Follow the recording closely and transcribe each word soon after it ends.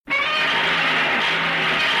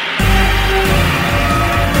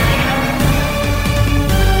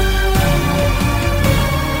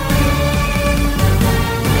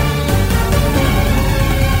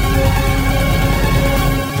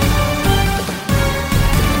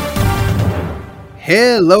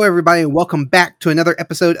Hello, everybody, and welcome back to another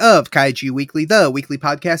episode of Kaiju Weekly, the weekly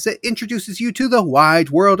podcast that introduces you to the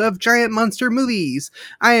wide world of giant monster movies.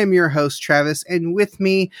 I am your host, Travis, and with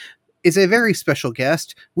me is a very special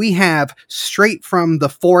guest. We have, straight from the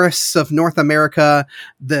forests of North America,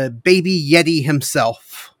 the baby Yeti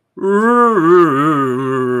himself.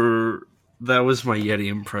 That was my Yeti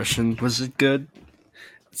impression. Was it good?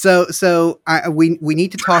 We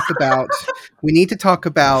need to talk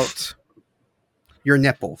about your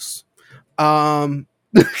nipples.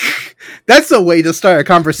 That's a way to start a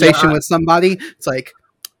conversation with somebody. It's like,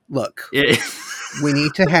 look, we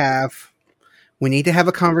need to have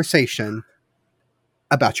a conversation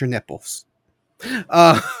about your nipples.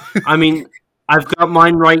 I mean, I've got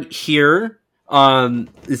mine right here.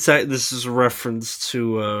 This is a reference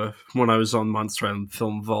to when I was on Monster Island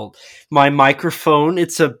Film Vault. My microphone,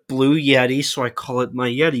 it's a blue Yeti, so I call it my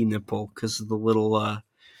Yeti nipple because of the little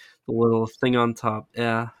thing on top.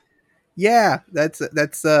 Yeah, that's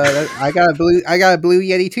I got a blue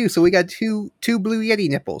Yeti too, so we got two blue Yeti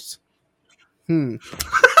nipples.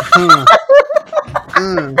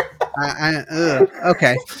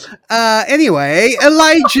 Okay. Anyway,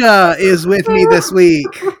 Elijah is with me this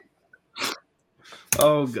week.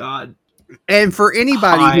 Oh God! And for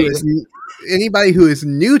anybody who is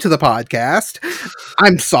new to the podcast,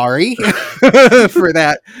 I'm sorry for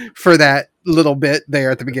that little bit there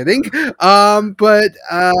at the beginning. But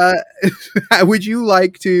would you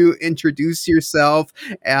like to introduce yourself?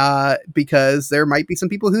 Because there might be some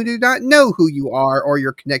people who do not know who you are or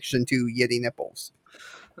your connection to Yeti nipples.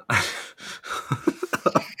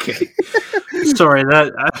 Okay. Sorry,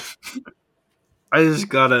 I just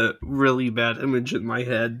got a really bad image in my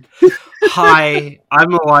head. Hi,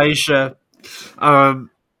 I'm Elijah.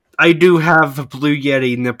 I do have a Blue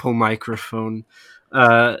Yeti nipple microphone.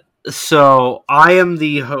 So I am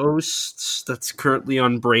the host that's currently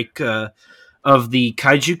on break of the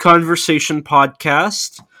Kaiju Conversation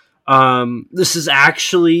podcast. This is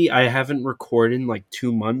actually, I haven't recorded in like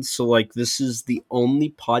 2 months, so this is the only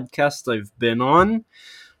podcast I've been on.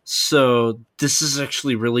 So this is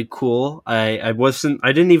actually really cool. I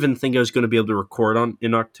didn't even think I was going to be able to record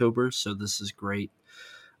in October, so this is great.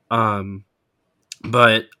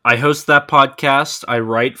 But I host that podcast. I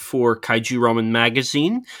write for Kaiju Ramen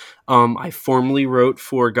Magazine. I formerly wrote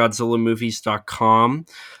for GodzillaMovies.com.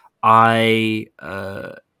 I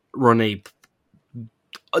run a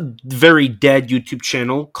very dead YouTube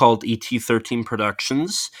channel called ET13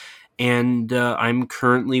 Productions. And I'm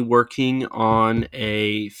currently working on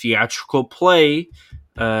a theatrical play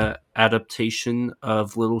adaptation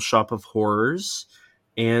of Little Shop of Horrors,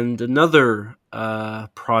 and another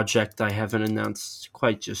project I haven't announced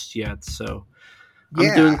quite just yet. So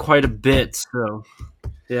I'm doing quite a bit. So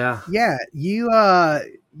yeah, I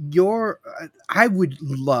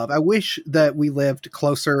wish that we lived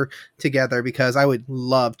closer together, because I would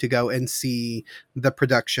love to go and see the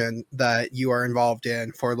production that you are involved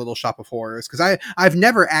in for Little Shop of Horrors, because I've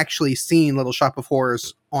never actually seen Little Shop of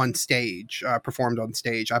Horrors on stage, performed on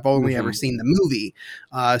stage. I've only ever seen the movie,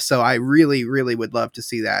 so I really, really would love to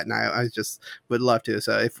see that, and I just would love to.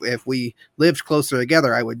 So if we lived closer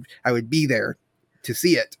together, I would be there to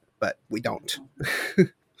see it, but we don't.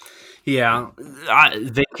 Yeah,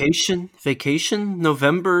 vacation,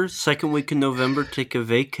 November, second week in November, take a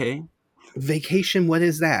vacay. Vacation, what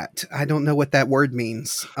is that? I don't know what that word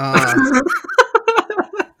means. That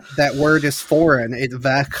word is foreign. It's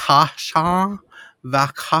vacation.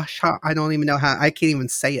 I don't even know how. I can't even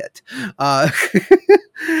say it.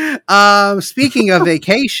 Speaking of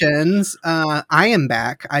vacations, I am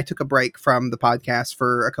back. I took a break from the podcast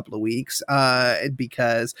for a couple of weeks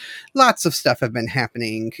because lots of stuff have been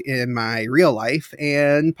happening in my real life,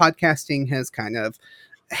 and podcasting has kind of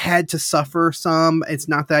had to suffer some. It's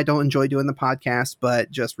not that I don't enjoy doing the podcast,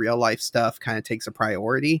 but just real life stuff kind of takes a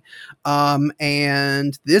priority.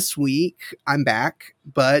 And this week I'm back,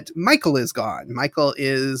 but Michael is gone. Michael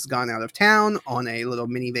is gone out of town on a little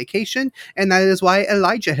mini vacation, and that is why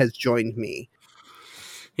Elijah has joined me.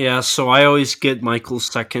 Yeah, so I always get Michael's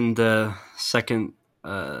second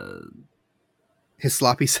his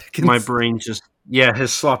sloppy seconds. My brain just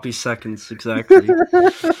his sloppy seconds, exactly.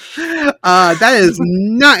 That is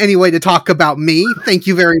not any way to talk about me. Thank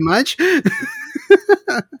you very much. Wait,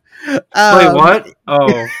 what?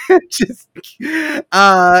 Oh.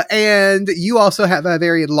 And you also have a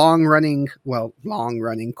very long running,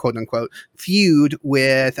 quote unquote, feud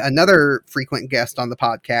with another frequent guest on the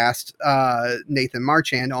podcast, Nathan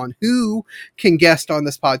Marchand, on who can guest on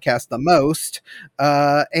this podcast the most.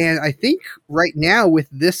 And I think right now with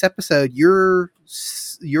this episode, you're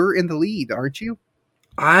in the lead, aren't you?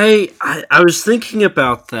 I was thinking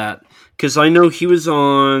about that because I know he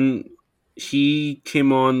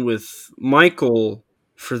came on with Michael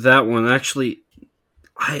for that one. Actually,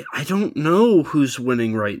 I don't know who's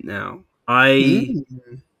winning right now. Mm.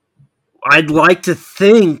 I'd like to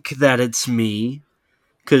think that it's me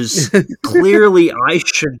because clearly I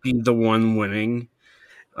should be the one winning.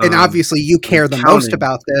 And obviously you I'm care the most counting.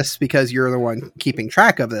 about this because you're the one keeping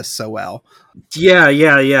track of this so well. Yeah.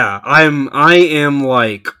 I am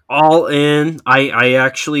like all in. I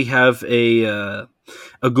actually have a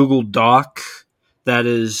Google Doc that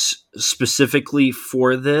is specifically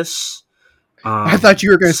for this. I thought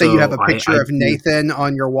you were going to say you have So a I picture of do. Nathan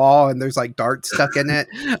on your wall and there's like darts stuck in it.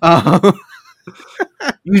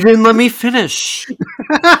 You didn't let me finish.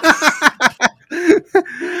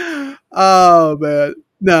 Oh man.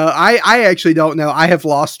 No, I actually don't know. I have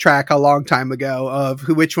lost track a long time ago of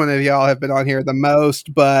which one of y'all have been on here the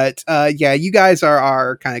most. But yeah, you guys are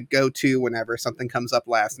our kind of go to whenever something comes up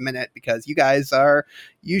last minute because you guys are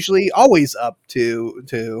usually always up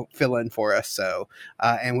to fill in for us. So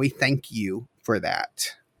and we thank you for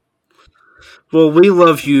that. Well, we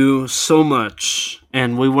love you so much,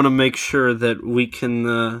 and we want to make sure that we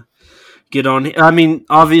can get on. I mean,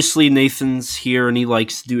 obviously Nathan's here, and he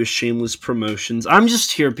likes to do his shameless promotions. I'm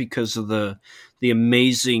just here because of the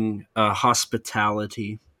amazing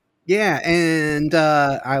hospitality. Yeah, and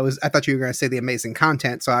I thought you were going to say the amazing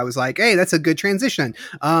content, so I was like, hey, that's a good transition.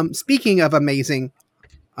 Speaking of amazing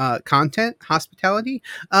content, hospitality,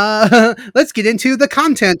 let's get into the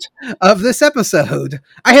content of this episode.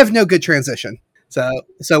 I have no good transition, so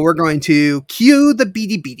we're going to cue the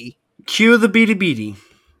beady beady. Cue the beady beady.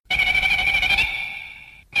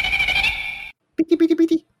 Beady beady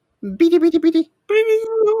beady. Beady beady beady.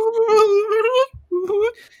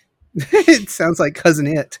 It sounds like Cousin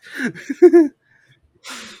It.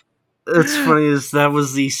 It's funny is that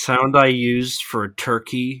was the sound I used for a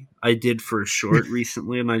turkey I did for a short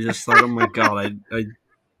recently, and I just thought, oh my god, I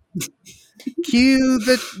Cue oh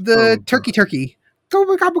the god. turkey.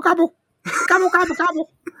 Gobble gobble gobble. Gobble gobble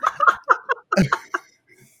gobble.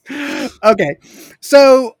 Okay,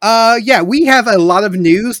 so yeah, we have a lot of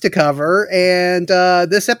news to cover, and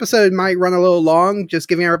this episode might run a little long. Just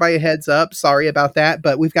giving everybody a heads up. Sorry about that,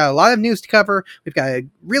 but we've got a lot of news to cover. We've got a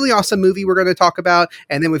really awesome movie we're going to talk about,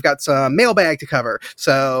 and then we've got some mailbag to cover.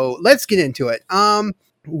 So let's get into it.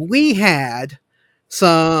 We had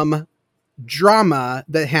some drama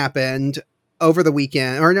that happened over the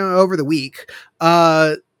weekend, or no, over the week,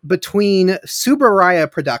 between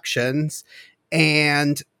Subaraya Productions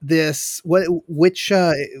and this what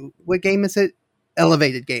game is it?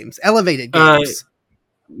 Elevated Uh Games.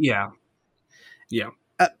 yeah. Yeah.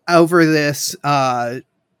 Over this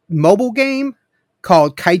mobile game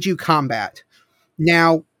called Kaiju Combat.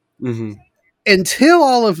 Now, Mm-hmm. until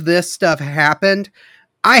all of this stuff happened,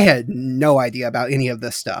 I had no idea about any of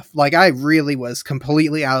this stuff. Like, I really was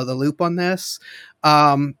completely out of the loop on this.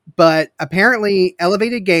 But apparently,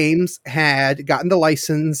 Elevated Games had gotten the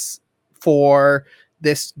license for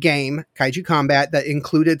this game, Kaiju Combat, that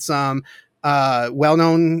included some well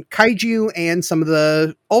known kaiju and some of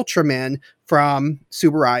the Ultramen from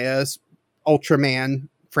Subaraya's Ultraman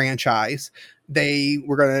franchise. They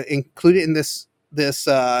were going to include it in this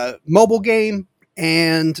mobile game,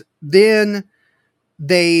 and then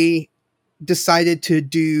they decided to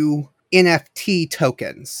do NFT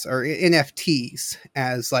tokens or NFTs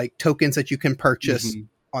as like tokens that you can purchase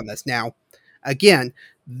Mm-hmm. on this. Now, again,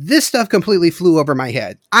 this stuff completely flew over my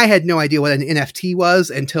head. I had no idea what an NFT was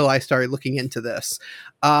until I started looking into this.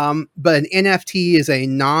 But an NFT is a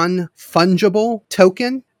non fungible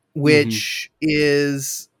token, Mm-hmm. which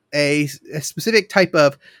is a specific type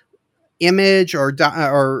of image or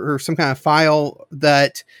some kind of file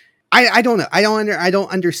that I don't know. I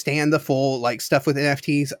don't understand the full like stuff with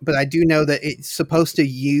NFTs, but I do know that it's supposed to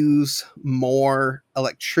use more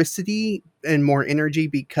electricity and more energy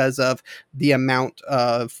because of the amount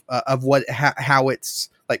of how it's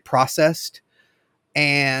like processed,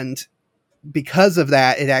 and because of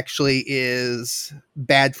that, it actually is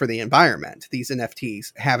bad for the environment. These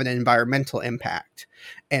NFTs have an environmental impact,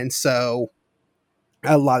 and so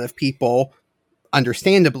a lot of people,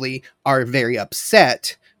 understandably, are very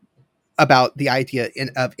upset about the idea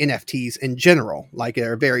of NFTs in general. Like,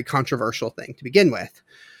 they're a very controversial thing to begin with.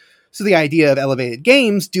 So the idea of Elevated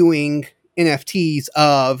Games doing NFTs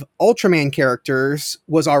of Ultraman characters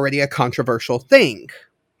was already a controversial thing,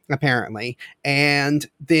 apparently. And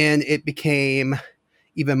then it became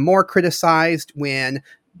even more criticized when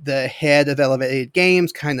the head of Elevated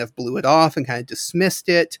Games kind of blew it off and kind of dismissed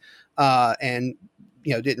it, and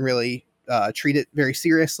didn't really treat it very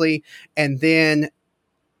seriously. And then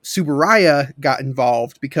Subaraya got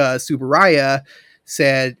involved because Subaraya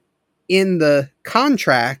said in the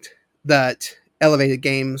contract that Elevated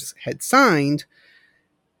Games had signed,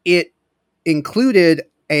 it included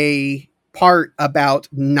a part about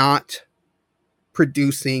not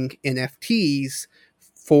producing NFTs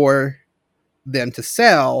for them to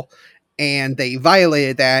sell, and they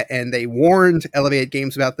violated that, and they warned Elevated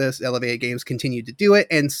Games about this. Elevated Games continued to do it,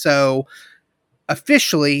 and so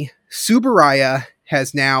officially Subaraya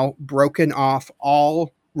has now broken off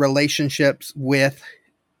all relationships with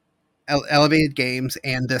Elevated Games,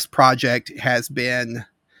 and this project has been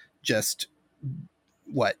just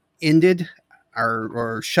ended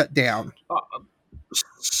or shut down.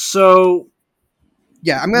 So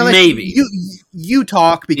yeah, I'm gonna let you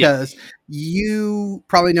talk because you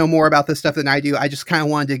probably know more about this stuff than I do. I just kind of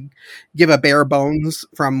wanted to give a bare bones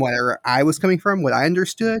from where I was coming from, what I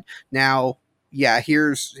understood. Now,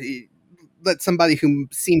 let somebody who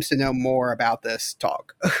seems to know more about this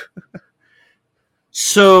talk.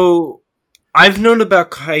 So I've known about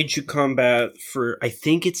Kaiju Combat for, I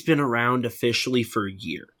think it's been around officially for a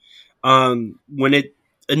year. When it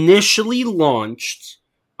initially launched,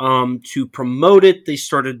 to promote it, they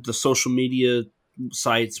started the social media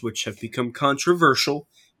sites, which have become controversial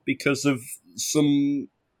because of some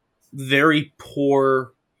very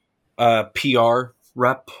poor PR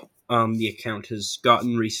rep the account has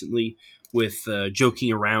gotten recently, with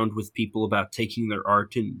joking around with people about taking their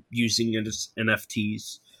art and using it as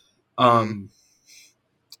NFTs.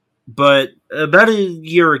 But about a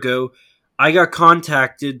year ago, I got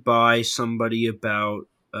contacted by somebody about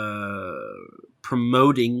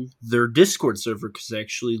promoting their Discord server, because they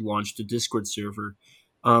actually launched a Discord server.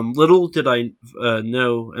 Little did I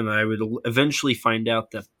know, and I would eventually find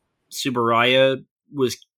out, that Subaraya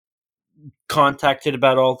was contacted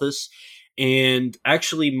about all this. And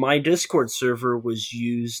actually, my Discord server was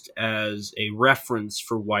used as a reference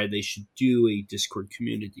for why they should do a Discord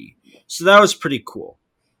community. So that was pretty cool.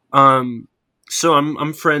 So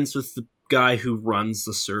I'm friends with the guy who runs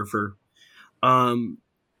the server.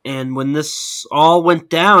 And when this all went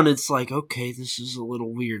down, it's like, okay, this is a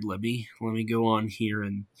little weird. Let me go on here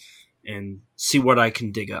and see what I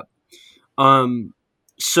can dig up.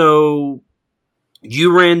 So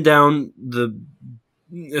you ran down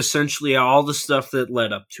essentially all the stuff that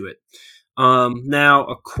led up to it. Now,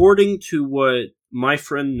 according to what my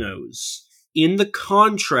friend knows, in the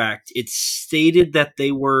contract, it stated that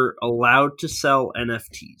they were allowed to sell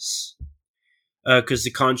NFTs. Because the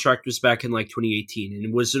contract was back in like 2018, and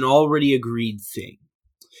it was an already agreed thing.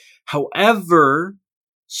 However,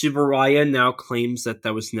 Subaraya now claims that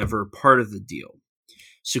was never a part of the deal.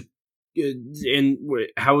 So, and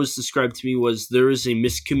how it was described to me was there is a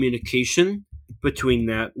miscommunication between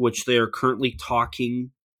that, which they are currently talking.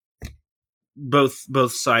 Both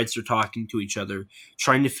sides are talking to each other,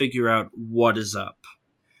 trying to figure out what is up.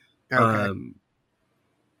 Okay.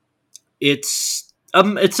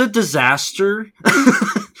 It's a disaster.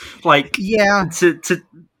 Like, yeah,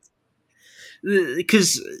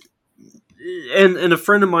 because and a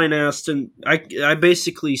friend of mine asked, and I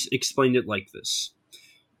basically explained it like this.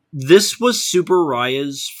 This was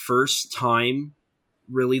Subaraya's first time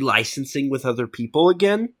really licensing with other people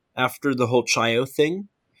again after the whole Chayo thing.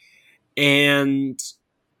 And,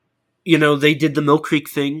 they did the Mill Creek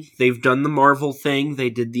thing. They've done the Marvel thing. They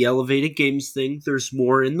did the Elevated Games thing. There's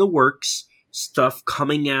more in the works, stuff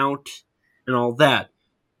coming out and all that.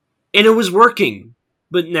 And it was working.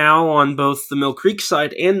 But now on both the Mill Creek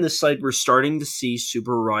side and this side, we're starting to see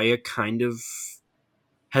Subaraya kind of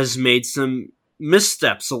has made some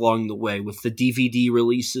missteps along the way with the DVD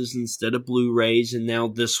releases instead of Blu-rays, and now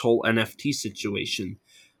this whole NFT situation.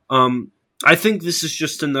 I think this is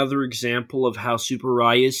just another example of how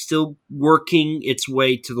Subaraya is still working its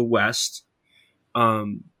way to the West.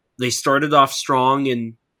 They started off strong,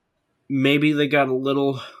 and maybe they got a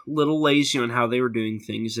little lazy on how they were doing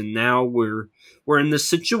things, and now we're in this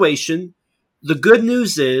situation. The good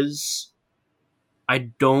news is, I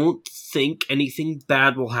don't think anything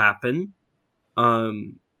bad will happen.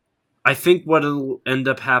 I think what'll end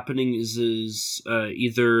up happening is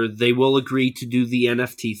either they will agree to do the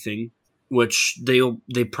NFT thing, which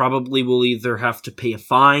they probably will either have to pay a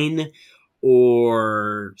fine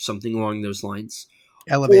or something along those lines,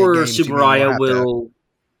 Elevated or Games, Subaraya will.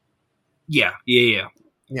 Yeah.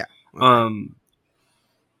 Okay.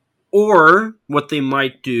 Or what they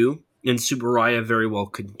might do, and Subaraya very well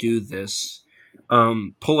could do this.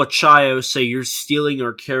 Pull a Chayo, say you're stealing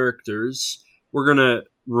our characters. We're gonna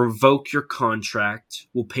revoke your contract.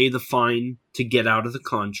 We'll pay the fine to get out of the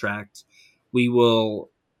contract. We will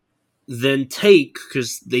then take,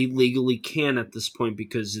 because they legally can at this point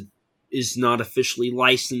because it is not officially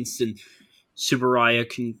licensed and Subaraya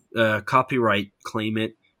can copyright claim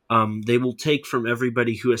it. They will take from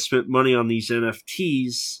everybody who has spent money on these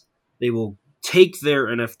NFTs. They will take their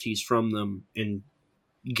NFTs from them and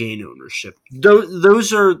gain ownership.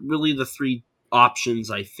 Those are really the three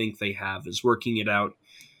options I think they have, is working it out.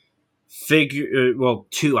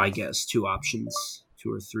 Two, I guess. Two options.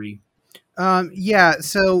 Two or three. Yeah,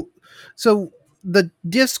 so the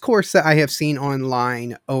discourse that I have seen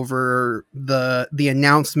online over the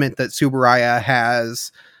announcement that Subaraya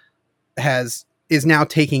has is now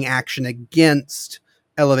taking action against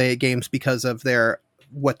Elevated Games because of their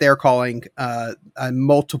what they're calling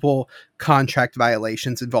multiple contract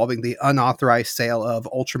violations involving the unauthorized sale of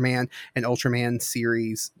Ultraman and Ultraman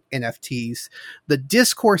series NFTs. The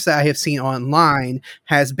discourse that I have seen online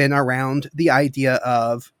has been around the idea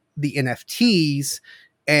of the NFTs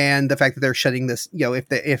and the fact that they're shutting this,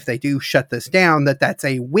 if they do shut this down, that's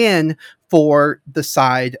a win for the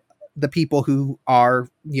side, the people who are,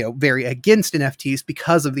 very against NFTs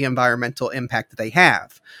because of the environmental impact that they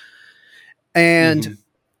have. And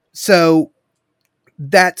so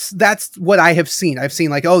that's what I have seen. I've seen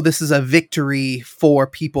like, oh, this is a victory for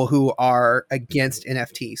people who are against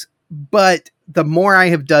NFTs. But the more I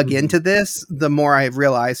have dug into this, the more I have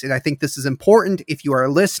realized, and I think this is important if you are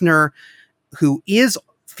a listener who is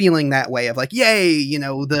feeling that way of like, yay,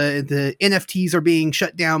 the NFTs are being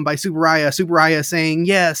shut down by Subaraya saying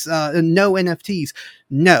yes, no NFTs.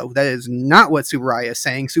 No, that is not what Subaraya is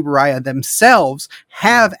saying. Subaraya themselves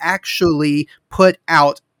have actually put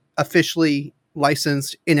out officially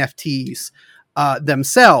licensed NFTs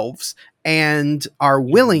themselves and are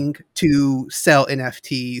willing to sell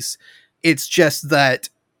NFTs. It's just that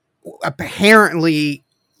apparently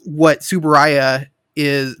what Subaraya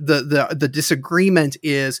is the disagreement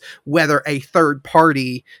is whether a third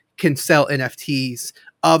party can sell NFTs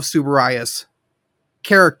of Subaraya's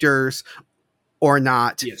characters or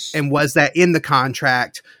not. Yes. And was that in the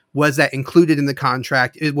contract? Was that included in the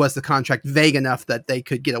contract? Was the contract vague enough that they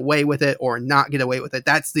could get away with it or not get away with it?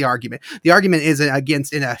 That's the argument. The argument isn't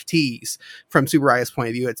against NFTs from Subaraya's point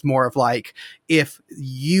of view. It's more of like, if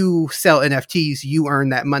you sell NFTs, you earn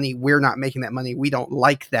that money. We're not making that money. We don't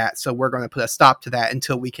like that. So we're going to put a stop to that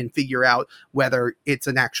until we can figure out whether it's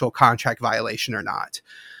an actual contract violation or not.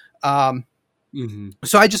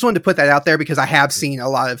 So I just wanted to put that out there because I have seen a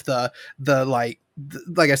lot of the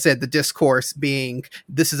like I said, the discourse being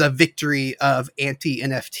this is a victory of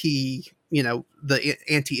anti-NFT, the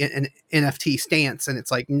anti-NFT stance. And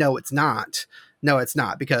it's like, no, it's not. No, it's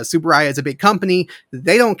not, because Subaraya is a big company.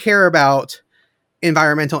 They don't care about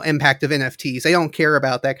environmental impact of NFTs. They don't care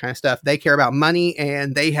about that kind of stuff. They care about money,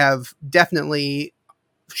 and they have definitely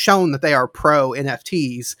shown that they are pro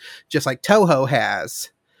NFTs, just like Toho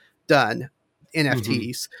has done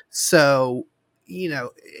NFTs. So,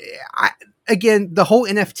 again, the whole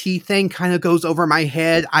NFT thing kind of goes over my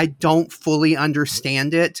head. I don't fully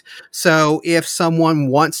understand it. So if someone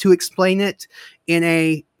wants to explain it in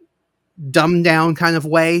a dumbed down kind of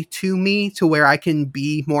way to me, to where I can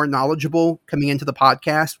be more knowledgeable coming into the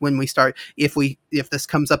podcast when we start, if this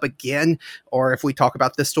comes up again, or if we talk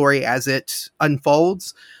about this story as it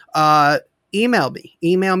unfolds, email me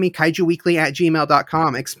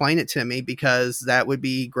kaijuweekly@gmail.com. Explain it to me, because that would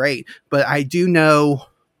be great. But I know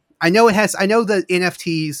that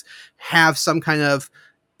NFTs have some kind of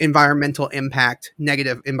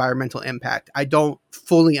negative environmental impact. I don't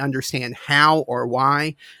fully understand how or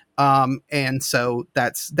why. And so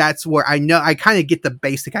that's where I kind of get the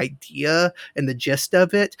basic idea and the gist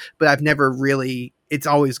of it, but I've never really, it's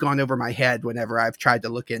always gone over my head whenever I've tried to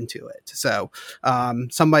look into it. So,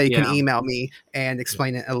 somebody can email me and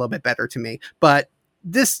explain it a little bit better to me. But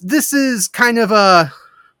this is kind of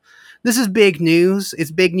this is big news. It's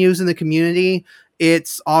big news in the community.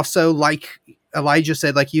 It's also, like Elijah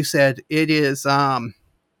said, like you said, it is,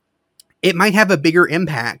 it might have a bigger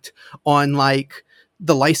impact on like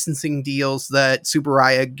the licensing deals that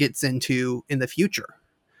Subaraya gets into in the future,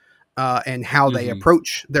 and how they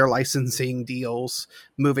approach their licensing deals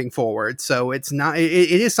moving forward. So it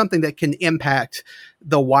is something that can impact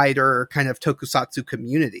the wider kind of tokusatsu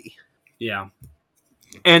community. Yeah.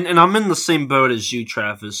 And I'm in the same boat as you,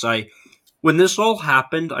 Travis. When this all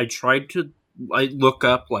happened, I tried to look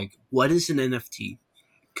up like, what is an NFT?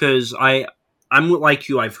 Because I'm like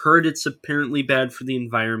you. I've heard it's apparently bad for the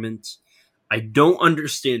environment. I don't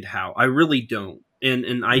understand how. I really don't.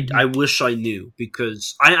 And I wish I knew,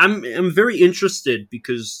 because I'm very interested,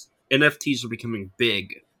 because NFTs are becoming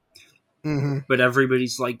big. But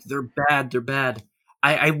everybody's like, they're bad.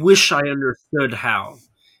 I wish I understood how.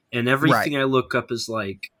 and everything I look up is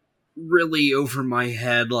like really over my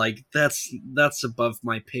head. Like that's above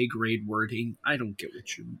my pay grade wording. I don't get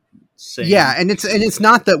what you're saying. Yeah, and it's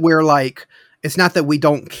not that we're like, it's not that we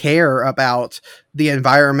don't care about the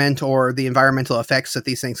environment or the environmental effects that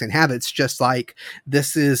these things can have. It's just like,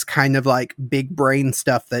 this is kind of like big brain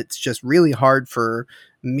stuff that's just really hard for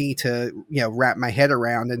me to, you know, wrap my head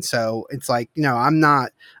around. And so it's like, you know, I'm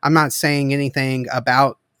not saying anything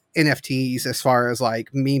about NFTs as far as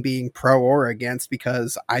like me being pro or against,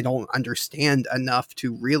 because I don't understand enough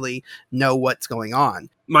to really know what's going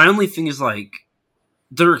on. My only thing is like,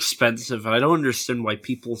 they're expensive. I don't understand why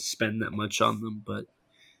people spend that much on them, but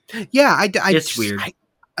yeah, it's weird.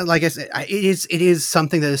 Like I said, it is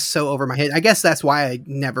something that is so over my head. I guess that's why I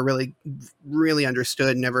never really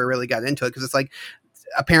understood, never really got into it, because it's like,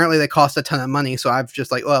 apparently they cost a ton of money. So I've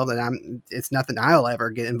just like, well, then it's nothing I'll ever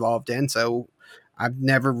get involved in. So I've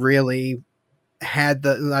never really had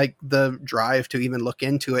the drive to even look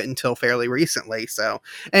into it until fairly recently. So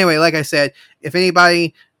anyway, like I said, if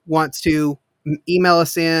anybody wants to email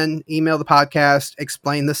us email the podcast,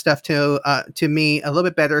 explain this stuff to me a little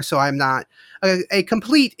bit better, so I'm not a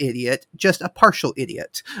complete idiot, just a partial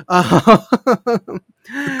idiot.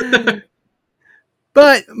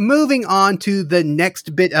 But moving on to the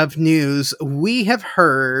next bit of news, we have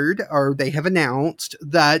heard, or they have announced,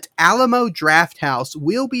 that Alamo Drafthouse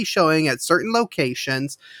will be showing at certain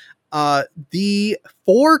locations the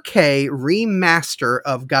 4K remaster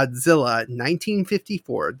of Godzilla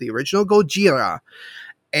 1954, the original Gojira,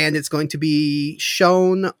 and it's going to be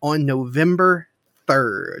shown on November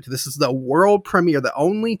 3rd. This is the world premiere, the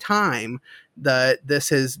only time that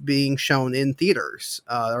this is being shown in theaters,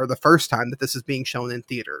 or the first time that this is being shown in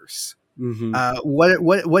theaters. Mm-hmm.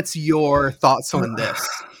 What's your thoughts on this?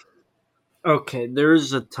 Okay,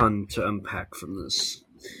 there's a ton to unpack from this.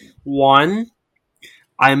 One,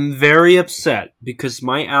 I'm very upset because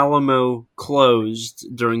my Alamo closed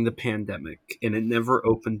during the pandemic and it never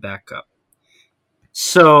opened back up.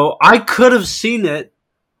 So I could have seen it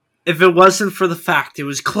if it wasn't for the fact it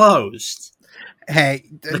was closed. Hey,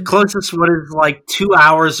 the closest one is like 2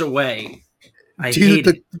 hours away.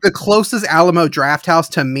 The closest Alamo Drafthouse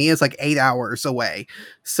to me is like 8 hours away.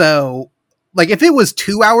 So, like, if it was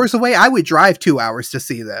 2 hours away, I would drive 2 hours to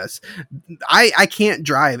see this. I can't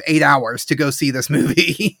drive 8 hours to go see this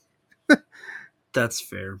movie. That's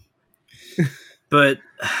fair. But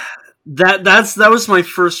that was my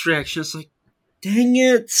first reaction. It's like, dang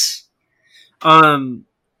it.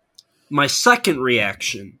 My second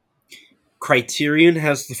reaction, Criterion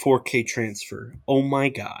has the 4K transfer. Oh my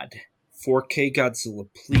god. 4K Godzilla,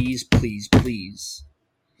 please, please, please.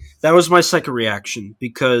 That was my second reaction,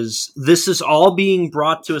 because this is all being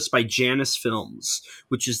brought to us by Janus Films,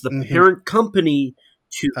 which is the parent company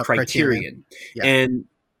to Criterion. Yeah. And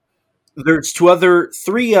there's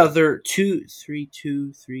three other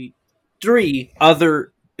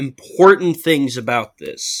important things about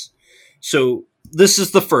this. So this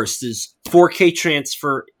is the first, is 4K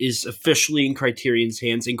transfer is officially in Criterion's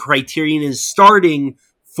hands, and Criterion is starting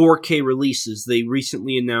 4K releases. They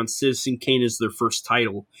recently announced Citizen Kane as their first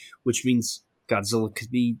title, which means Godzilla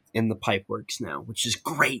could be in the pipeworks now, which is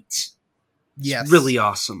great. Yes. It's really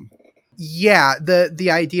awesome. Yeah,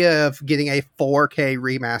 the idea of getting a 4K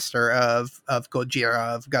remaster of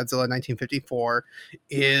Gojira, of Godzilla 1954,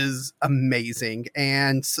 is amazing.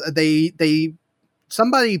 And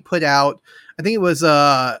somebody put out, I think it was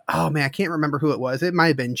I can't remember who it was. It might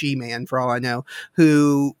have been G-Man for all I know,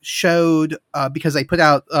 who showed, because they put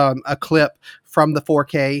out a clip from the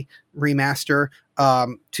 4K remaster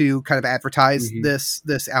to kind of advertise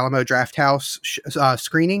this Alamo Drafthouse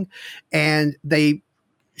screening, and they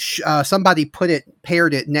somebody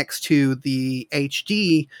paired it next to the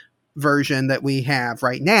HD version that we have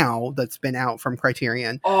right now that's been out from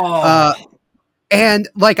Criterion. And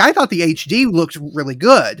like, I thought the HD looked really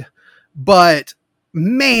good, but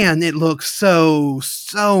man, it looks so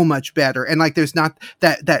much better. And like, there's not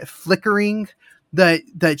that flickering that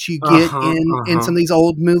you get in some of these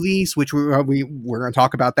old movies, which we're going to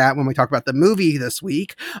talk about that when we talk about the movie this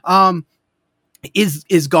week.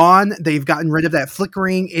 Is gone. They've gotten rid of that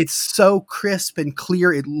flickering. It's so crisp and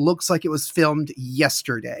clear. It looks like it was filmed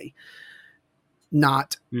yesterday,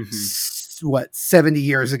 not 70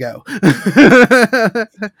 years ago.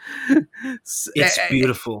 It's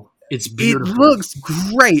beautiful. It's beautiful. It looks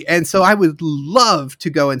great. And so I would love to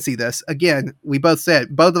go and see this. Again, both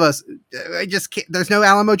of us, I just can't, there's no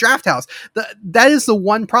Alamo Drafthouse. That is the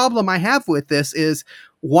one problem I have with this, is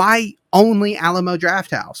why only Alamo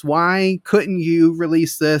Drafthouse? Why couldn't you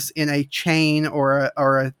release this in a chain or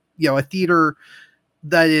a theater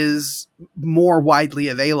that is more widely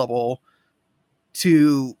available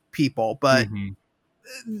to people. But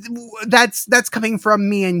that's coming from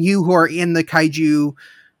me and you who are in the kaiju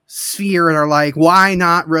sphere and are like, why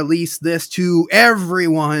not release this to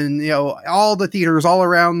everyone, you know, all the theaters all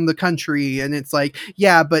around the country? And it's like,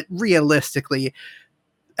 yeah, but realistically,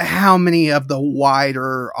 how many of the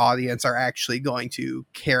wider audience are actually going to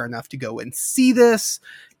care enough to go and see this?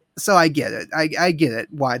 So I get it. I get it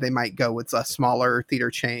why they might go with a smaller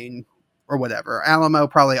theater chain or whatever. Alamo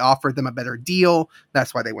probably offered them a better deal.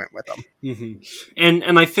 That's why they went with them.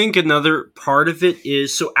 And I think another part of it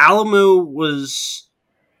is, so Alamo was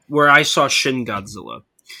where I saw Shin Godzilla.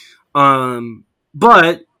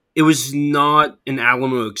 But it was not an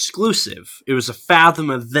Alamo exclusive. It was a Fathom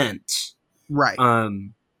event. Right.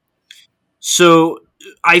 So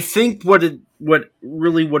I think what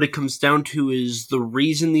it comes down to is the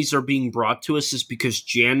reason these are being brought to us is because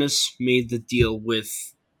Janus made the deal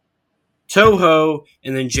with Toho,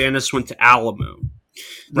 and then Janus went to Alamo. Right.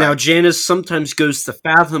 Now, Janus sometimes goes to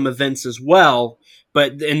Fathom events as well,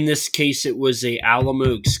 but in this case, it was a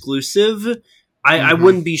Alamo exclusive. I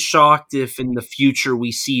wouldn't be shocked if in the future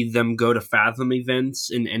we see them go to Fathom events,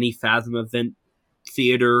 and any Fathom event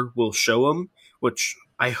theater will show them, which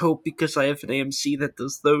I hope, because I have an AMC that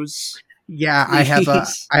does those. Yeah, I have a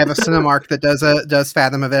Cinemark that does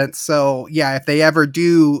Fathom events. So yeah, if they ever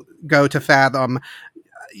do go to Fathom,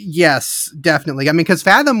 yes, definitely. I mean, because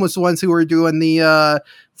Fathom was the ones who were doing the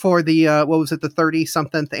for the what was it, the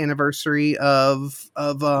 30-something anniversary of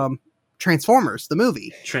Transformers, the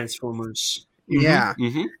movie. Transformers. Yeah.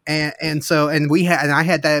 And so I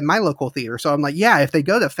had that in my local theater. So I'm like, yeah, if they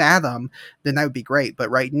go to Fathom, then that would be great. But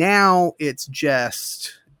right now it's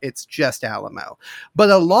just Alamo. But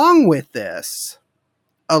along with this,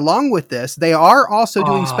 they are also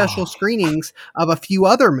doing special screenings of a few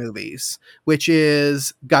other movies, which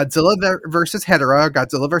is Godzilla versus Hedorah,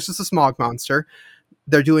 Godzilla versus the Smog Monster.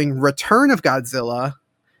 They're doing Return of Godzilla,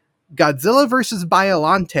 Godzilla versus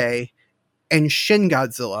Biollante, and Shin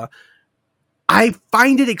Godzilla. I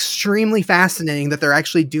find it extremely fascinating that they're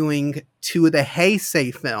actually doing two of the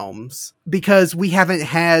Heisei films, because we haven't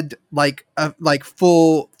had like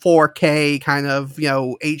full 4K kind of, you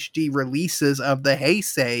know, HD releases of the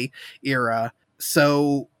Heisei era.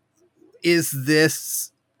 So is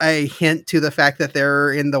this a hint to the fact that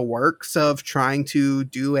they're in the works of trying to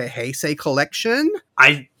do a Heisei collection?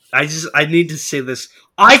 I need to say this.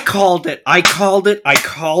 I called it. I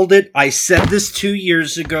said this 2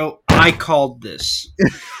 years ago. I called this.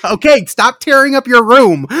 Okay, stop tearing up your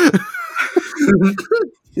room.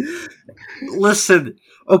 Listen,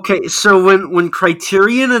 okay, so when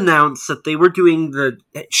Criterion announced that they were doing the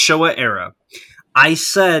Showa era, I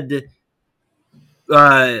said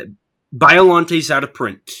Biollante's out of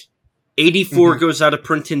print. 84 goes out of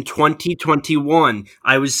print in 2021.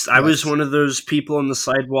 I was one of those people on the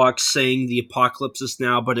sidewalk saying the apocalypse is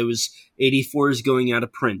now, but it was 84 is going out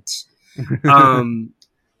of print.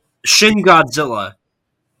 Shin Godzilla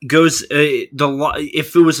goes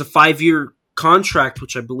if it was a 5-year contract,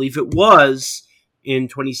 which I believe it was in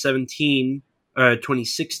 2016,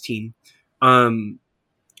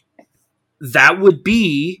 that would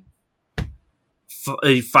be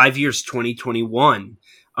 5 years, 2021.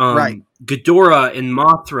 Right. Ghidorah and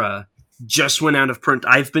Mothra just went out of print.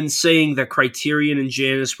 I've been saying that Criterion and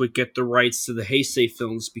Janus would get the rights to the Heisei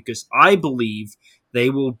films because I believe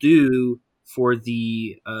they will do for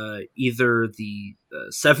the either the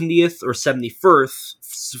 70th or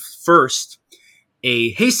 71st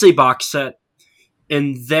a Heisei box set,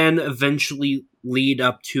 and then eventually lead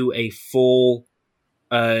up to a full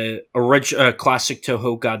classic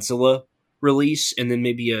Toho Godzilla release, and then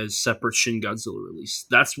maybe a separate Shin Godzilla release.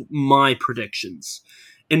 That's my predictions.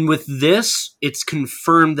 And with this, it's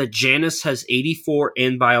confirmed that Janus has 84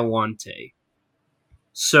 and Biollante.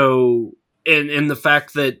 So, and the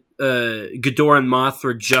fact that Ghidorah and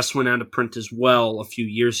Mothra just went out of print as well a few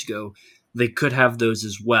years ago, they could have those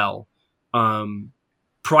as well.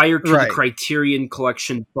 Prior to the Criterion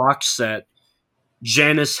Collection box set,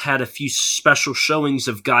 Janus had a few special showings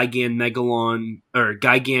of Gigan Megalon, or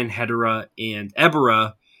Gigan Hedorah and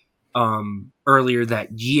Ebirah earlier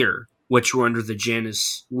that year, which were under the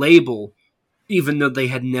Janus label, even though they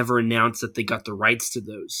had never announced that they got the rights to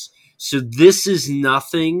those. So this is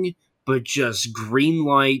nothing but just green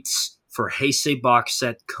lights for Heisei box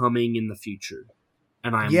set coming in the future.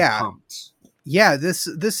 And I'm pumped. Yeah, this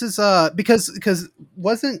is because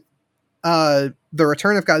wasn't the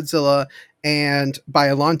Return of Godzilla and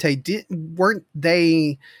Biollante weren't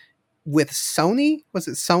they with Sony. Was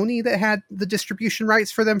it Sony that had the distribution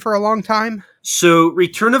rights for them for a long time? So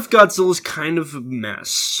Return of Godzilla is kind of a mess.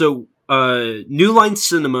 So New Line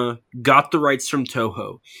Cinema got the rights from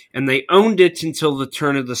Toho, and they owned it until the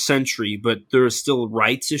turn of the century, but there were still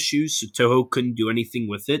rights issues, so Toho couldn't do anything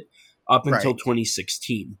with it up until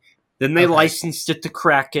 2016. Then they licensed it to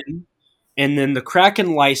Kraken, and then the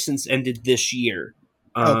Kraken license ended this year.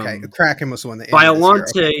 Kraken was the one that ended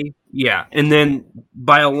Biollante, this year. yeah, and then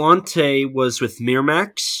Biollante was with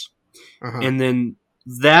Miramax, and then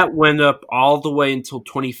that went up all the way until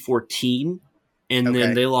 2014, and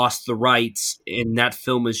then they lost the rights, and that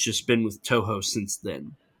film has just been with Toho since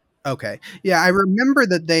then. Okay, yeah, I remember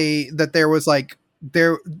that there was like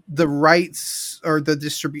the rights or the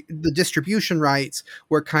distribution rights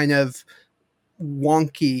were kind of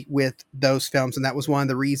wonky with those films, and that was one of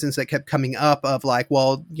the reasons that kept coming up of like,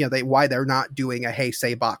 well, you know, why they're not doing a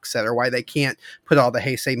Heisei box set, or why they can't put all the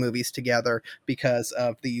Heisei movies together because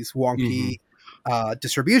of these wonky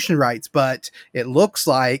distribution rights. But it looks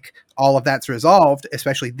like all of that's resolved,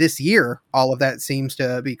 especially this year. All of that seems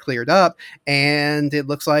to be cleared up, and it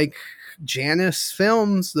looks like Janus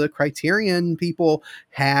Films, the Criterion people,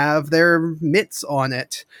 have their mitts on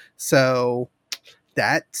it. So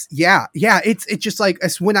that's it's just like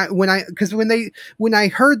when I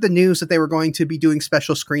heard the news that they were going to be doing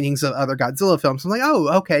special screenings of other Godzilla films, I'm like, oh,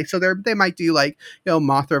 okay, so they might do like, you know,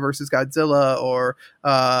 Mothra versus Godzilla, or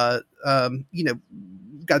you know,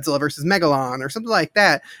 Godzilla versus Megalon or something like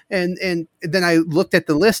that, and then I looked at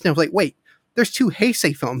the list and I was like, wait, there's 2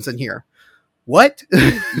 Heisei films in here. What?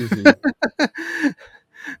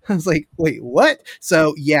 I was like, wait, what?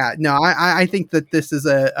 So yeah, no, I think that this is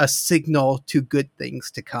a signal to good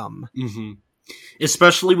things to come.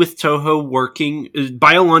 Especially with Toho working.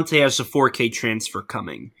 Biollante has a 4K transfer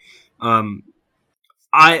coming. All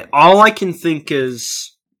I can think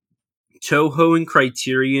is Toho and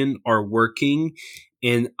Criterion are working,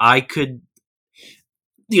 and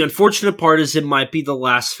the unfortunate part is it might be the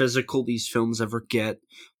last physical these films ever get,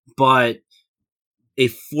 but a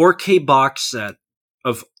 4K box set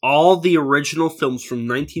of all the original films from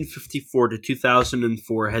 1954 to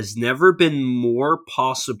 2004 has never been more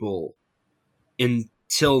possible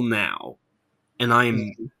until now. And I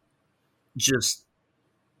am just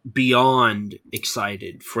beyond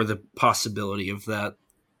excited for the possibility of that.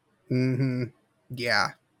 Yeah.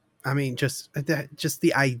 I mean, just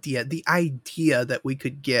the idea that we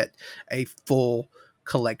could get a full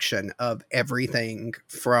collection of everything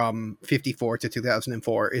from 54 to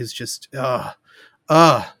 2004 is just,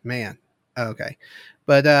 man. Okay.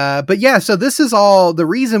 But yeah, so this is all the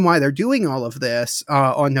reason why they're doing all of this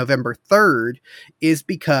on November 3rd is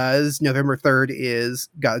because November 3rd is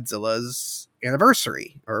Godzilla's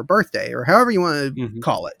anniversary or birthday or however you want to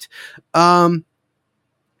call it.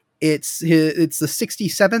 It's the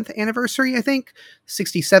 67th anniversary, I think,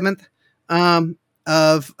 67th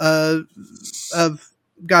of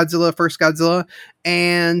Godzilla, first Godzilla,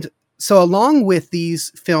 and so along with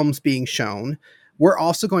these films being shown, we're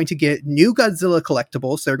also going to get new Godzilla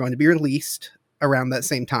collectibles that are going to be released around that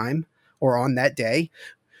same time or on that day.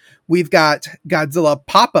 We've got Godzilla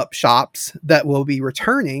pop-up shops that will be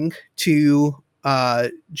returning to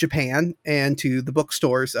Japan and to the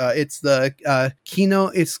bookstores. It's the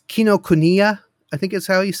Kinokuniya, I think is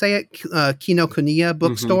how you say it. Kinokuniya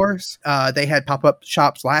bookstores. They had pop-up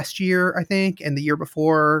shops last year, I think, and the year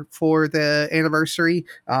before for the anniversary.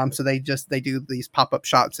 So they do these pop-up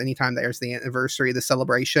shops anytime there's the anniversary, the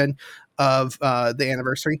celebration of the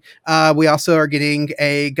anniversary. We also are getting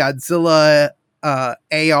a Godzilla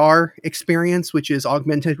AR experience, which is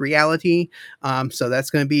augmented reality. So that's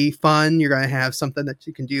going to be fun. You're going to have something that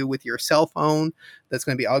you can do with your cell phone that's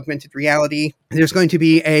going to be augmented reality. There's going to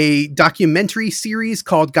be a documentary series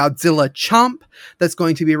called Godzilla Chomp that's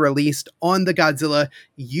going to be released on the Godzilla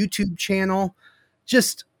YouTube channel.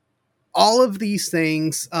 Just all of these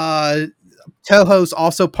things. Toho's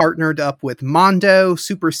also partnered up with Mondo,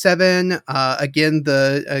 Super 7, again,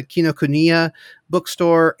 the Kinokuniya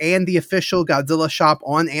bookstore, and the official Godzilla shop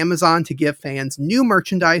on Amazon to give fans new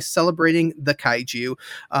merchandise celebrating the kaiju.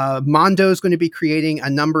 Mondo is going to be creating a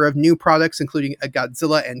number of new products, including a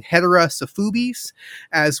Godzilla and Hedorah Sofubis,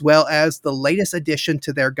 as well as the latest addition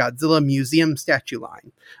to their Godzilla Museum statue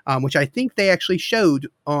line, which I think they actually showed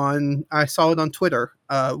on, I saw it on Twitter,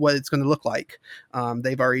 what it's going to look like.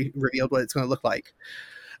 They've already revealed what it's going to look like.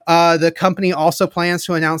 The company also plans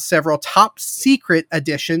to announce several top secret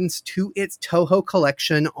additions to its Toho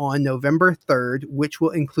collection on November 3rd, which will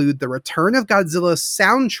include the return of Godzilla's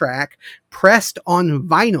soundtrack pressed on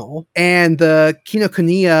vinyl, and the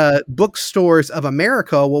Kinokuniya Bookstores of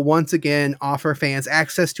America will once again offer fans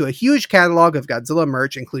access to a huge catalog of Godzilla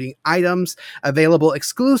merch, including items available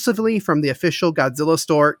exclusively from the official Godzilla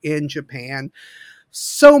store in Japan.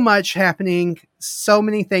 So much happening, so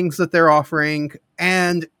many things that they're offering,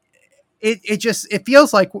 and it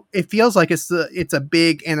feels like it's a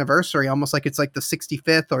big anniversary, almost like it's like the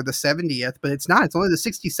 65th or the 70th, but it's not. It's only the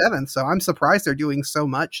 67th, so I'm surprised they're doing so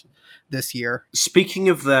much this year. Speaking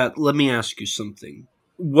of that, let me ask you something.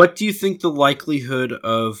 What do you think the likelihood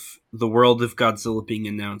of the World of Godzilla being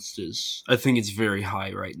announced is? I think it's very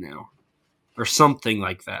high right now, or something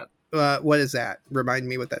like that. What is that? Remind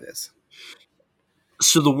me what that is.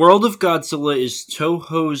 So the World of Godzilla is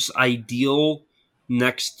Toho's ideal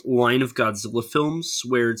next line of Godzilla films,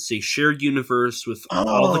 where it's a shared universe with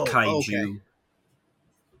all the kaiju.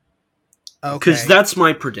 Okay. Because that's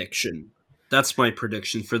my prediction. That's my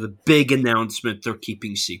prediction for the big announcement they're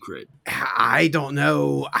keeping secret. I don't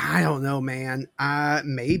know, man.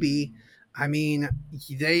 Maybe. I mean,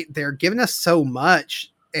 they're giving us so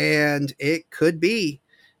much, and it could be.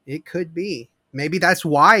 Maybe that's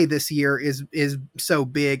why this year is so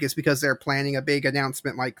big, is because they're planning a big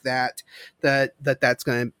announcement like that's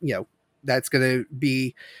going to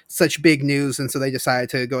be such big news, and so they decided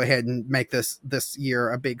to go ahead and make this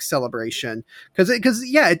year a big celebration, because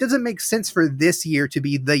it doesn't make sense for this year to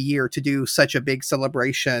be the year to do such a big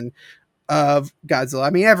celebration of Godzilla. I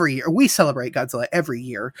mean, every year we celebrate Godzilla every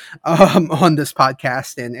year on this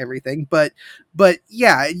podcast and everything, but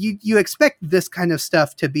yeah, you expect this kind of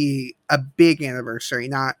stuff to be a big anniversary,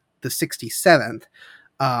 not the 67th.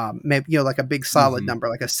 Maybe like a big solid number,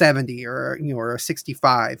 like a 70 or or a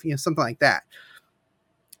 65, something like that.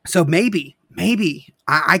 So maybe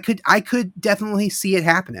I could definitely see it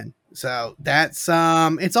happening. So that's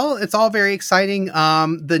it's all very exciting.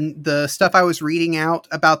 The stuff I was reading out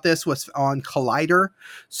about this was on Collider.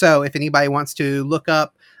 So if anybody wants to look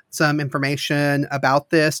up some information about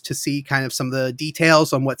this to see kind of some of the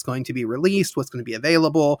details on what's going to be released, what's going to be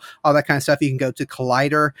available, all that kind of stuff, you can go to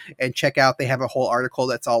Collider and check out. They have a whole article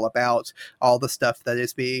that's all about all the stuff that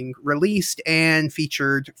is being released and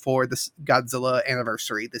featured for this Godzilla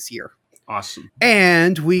anniversary this year. Awesome.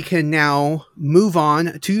 And we can now move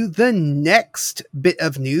on to the next bit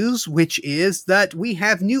of news, which is that we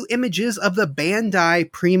have new images of the Bandai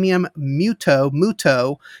Premium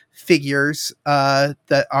Muto figures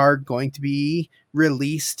that are going to be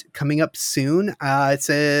released coming up soon. It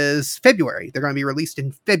says February. They're going to be released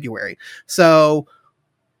in February. So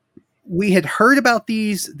we had heard about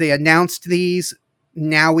these. They announced these.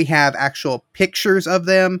 Now we have actual pictures of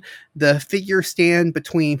them. The figures stand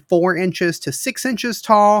between 4 inches to 6 inches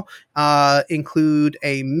tall, include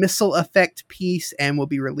a missile effect piece, and will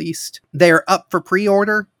be released. They are up for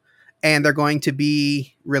pre-order, and they're going to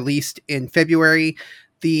be released in February.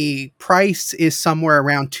 The price is somewhere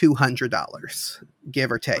around $200, give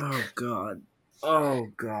or take. Oh,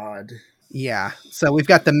 God. Yeah. So we've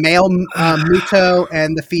got the male Muto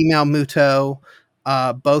and the female Muto.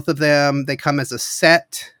 Both of them, they come as a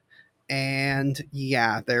set, and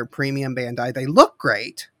yeah, they're premium Bandai. They look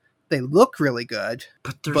great. They look really good.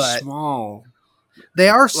 But they're small. They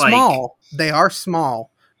are small. They are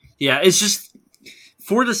small. Yeah, it's just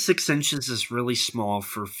 4 to 6 inches is really small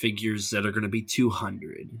for figures that are going to be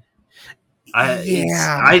 $200.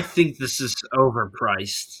 I think this is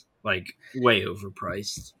overpriced. Like, way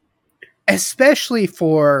overpriced. Especially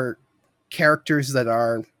for characters that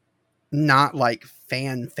are not like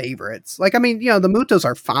fan favorites. Like, I mean, the Mutos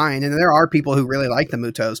are fine, and there are people who really like the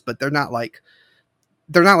Mutos, but they're not like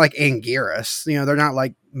Anguirus. They're not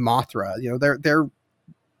like Mothra.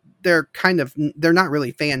 They're not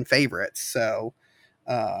really fan favorites. So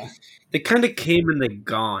they kind of came and they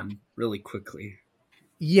gone really quickly.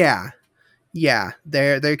 Yeah,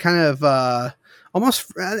 they're kind of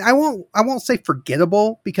almost. I won't say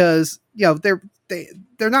forgettable, because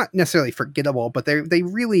they're not necessarily forgettable, but they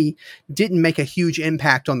really didn't make a huge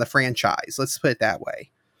impact on the franchise. Let's put it that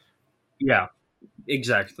way. Yeah,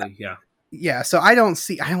 exactly. Yeah. Yeah. So I don't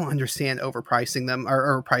understand overpricing them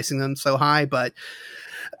or pricing them so high, but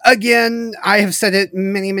again, I have said it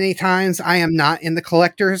many, many times. I am not in the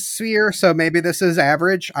collector's sphere, so maybe this is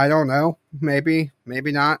average. I don't know. Maybe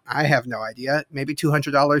not. I have no idea. Maybe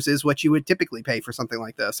 $200 is what you would typically pay for something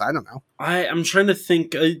like this. I don't know. I'm trying to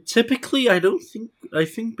think. Typically, I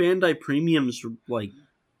think Bandai Premiums are like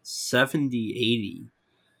 70, 80.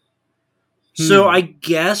 So I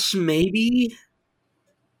guess maybe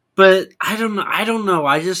but I don't know.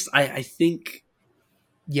 I think.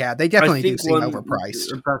 Yeah, they definitely do seem one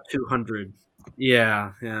overpriced. about 200.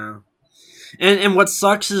 Yeah. And what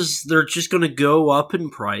sucks is they're just going to go up in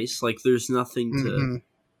price. Like there's nothing to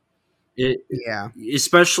it. Yeah,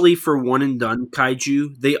 Especially for one and done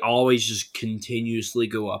kaiju, they always just continuously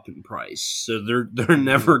go up in price. So they're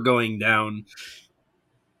never going down.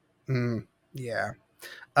 Yeah.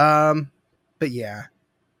 But yeah,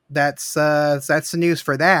 that's the news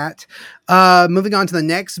for that. Moving on to the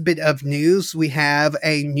next bit of news, we have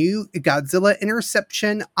a new Godzilla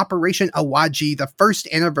Interception Operation Awaji. The first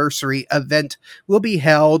anniversary event will be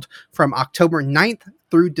held from October 9th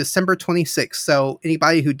through December 26th. So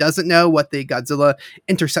anybody who doesn't know what the Godzilla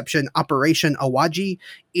Interception Operation Awaji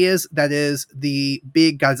is, that is the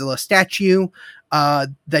big Godzilla statue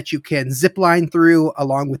that you can zip line through,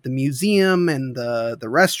 along with the museum and the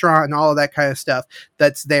restaurant and all of that kind of stuff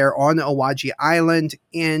that's there on Awaji Island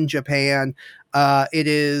in Japan. It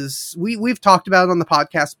is we've talked about it on the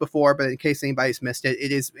podcast before, but in case anybody's missed it,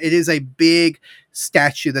 it is a big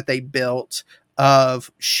statue that they built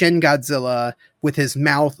of Shin Godzilla with his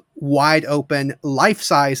mouth wide open,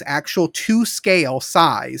 life-size, actual to-scale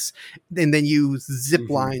size, and then you zip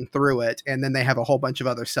line through it, and then they have a whole bunch of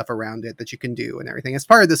other stuff around it that you can do and everything. It's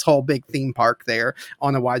part of this whole big theme park there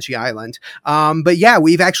on Awaji Island. But yeah,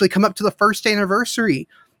 we've actually come up to the first anniversary.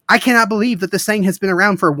 I cannot believe that this thing has been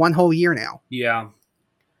around for 1 whole year now. Yeah.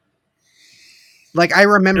 Like, I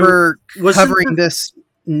remember covering this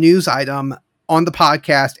news item on the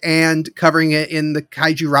podcast and covering it in the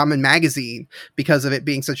Kaiju Ramen magazine because of it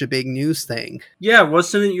being such a big news thing. Yeah,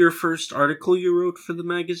 wasn't it your first article you wrote for the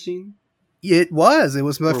magazine? It was. It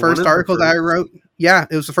was the first article that I wrote. Yeah,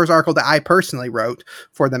 it was the first article that I personally wrote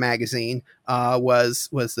for the magazine. Was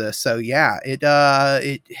this? So yeah, it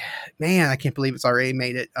man, I can't believe it's already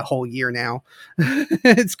made it a whole year now.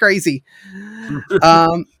 It's crazy.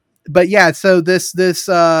 But yeah, so this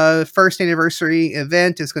first anniversary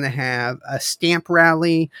event is going to have a stamp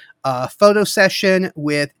rally, a photo session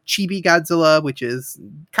with Chibi Godzilla, which is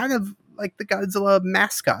kind of like the Godzilla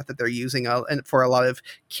mascot that they're using for a lot of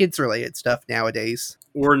kids related stuff nowadays.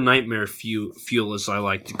 Or Nightmare Fuel, as I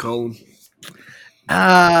like to call him.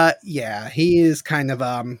 Yeah, he is kind of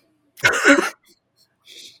I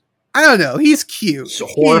don't know. He's cute. So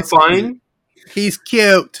horrifying. He's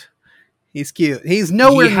cute. He's cute. He's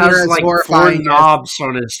nowhere near as like horrifying. 4 knobs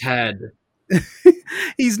on his head.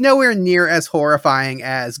 He's nowhere near as horrifying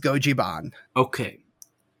as Gojiban. Okay,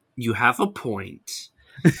 you have a point,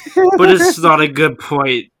 but it's not a good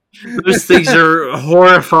point. Those things are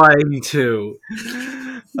horrifying too.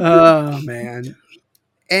 Oh man.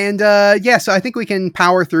 And yeah, so I think we can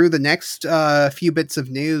power through the next few bits of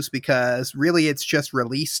news because really it's just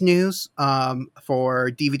release news for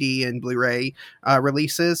DVD and Blu-ray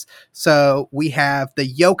releases. So we have the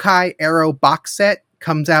Yokai Arrow box set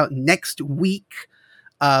comes out next week.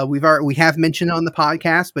 We have mentioned on the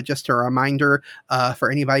podcast, but just a reminder for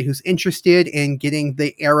anybody who's interested in getting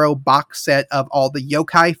the Arrow box set of all the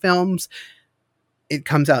Yokai films. It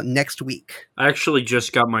comes out next week. I actually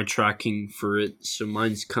just got my tracking for it, so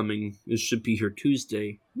mine's coming. It should be here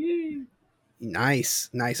Tuesday. Yay! Nice.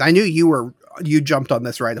 I knew you jumped on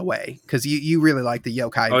this right away because you really like the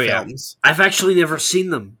Yokai films. Yeah. I've actually never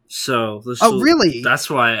seen them, so really? That's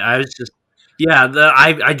why I was just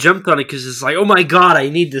I jumped on it because it's like, oh my god, I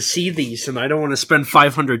need to see these, and I don't want to spend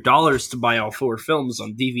 $500 to buy all 4 films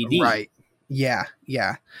on DVD. Right. Yeah.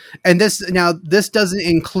 And this doesn't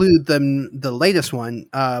include the latest one,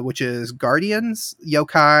 which is Guardians,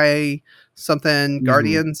 Yokai something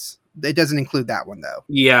Guardians. It doesn't include that one though.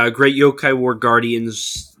 Yeah, Great Yokai War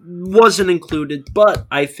Guardians wasn't included, but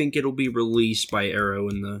I think it'll be released by Arrow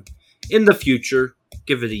in the future.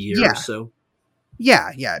 Give it a year or so.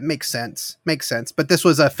 Yeah, it makes sense. But this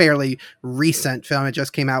was a fairly recent film. It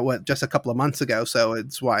just came out just a couple of months ago, so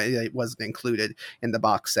it's why it wasn't included in the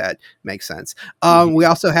box set. Makes sense. We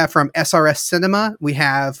also have from SRS Cinema, we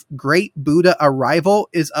have Great Buddha Arrival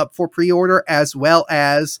is up for pre-order, as well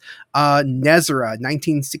as Nezra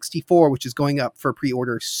 1964, which is going up for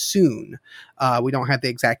pre-order soon. We don't have the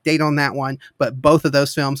exact date on that one, but both of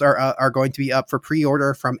those films are going to be up for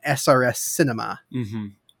pre-order from SRS Cinema. Mm-hmm.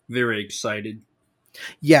 Very excited.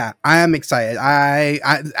 Yeah, I am excited. I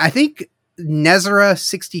think Nezra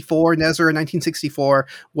 1964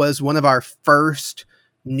 was one of our first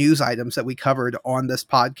news items that we covered on this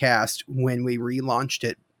podcast when we relaunched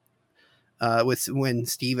it when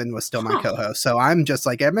Steven was still my co-host. So I'm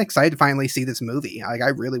excited to finally see this movie. Like,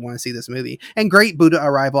 I really want to see this movie. And Great Buddha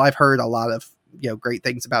Arrival, I've heard a lot of great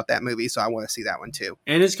things about that movie, so I want to see that one too.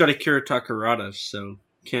 And it's got Akira Takarada, so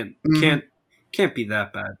can't be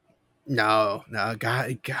that bad. No, no,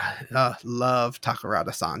 God, love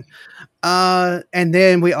Takarada-san. And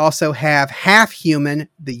then we also have Half Human,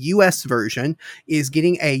 the US version, is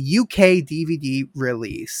getting a UK DVD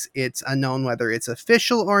release. It's unknown whether it's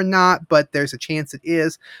official or not, but there's a chance it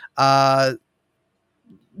is. Uh,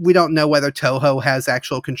 we don't know whether Toho has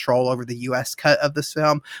actual control over the US cut of this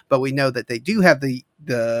film, but we know that they do have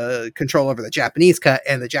the control over the Japanese cut,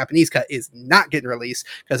 and the Japanese cut is not getting released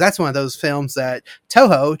because that's one of those films that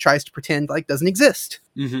Toho tries to pretend like doesn't exist.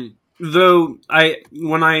 Mm-hmm. Though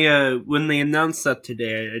when they announced that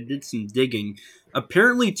today, I did some digging.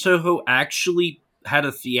 Apparently, Toho actually had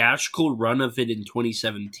a theatrical run of it in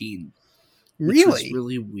 2017, which was Really?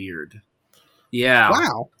 really weird. Yeah.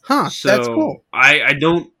 Wow. Huh. That's So cool. I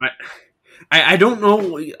don't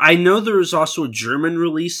know. I know there was also a German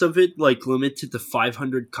release of it, like limited to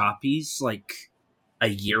 500 copies, like a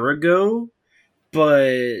year ago.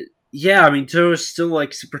 But yeah, I mean, Toho still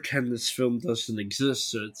likes to pretend this film doesn't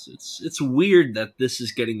exist. So it's weird that this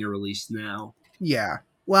is getting a release now. Yeah.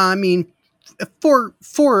 Well, I mean, for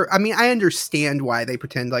I mean, I understand why they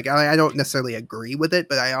pretend like I don't necessarily agree with it,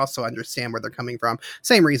 but I also understand where they're coming from.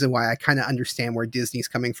 Same reason why I kind of understand where Disney's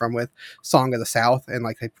coming from with Song of the South, and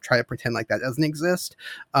like they try to pretend like that doesn't exist.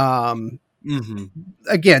 Mm-hmm.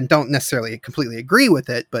 Again, don't necessarily completely agree with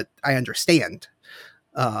it, but I understand.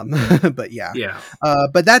 Um, but yeah, Yeah.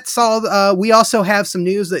 but that's all. We also have some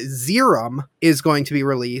news that Zerum is going to be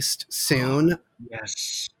released soon.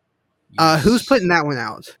 Yes. Who's putting that one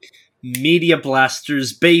out? Media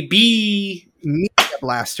Blasters, baby. Media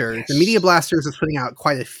Blasters. Yes. The Media Blasters is putting out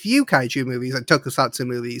quite a few kaiju movies and tokusatsu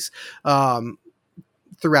movies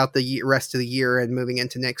throughout the rest of the year and moving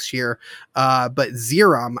into next year. But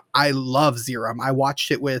Zerum, I love Zerum. I watched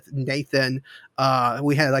it with Nathan.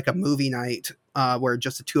 We had like a movie night where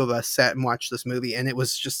just the two of us sat and watched this movie, and it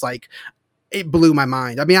was just like, it blew my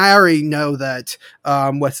mind. I mean, I already know that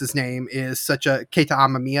what's his name is such a Keita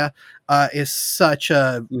Amamiya is such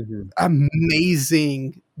a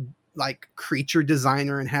amazing like creature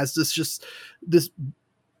designer and has this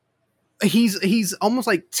he's almost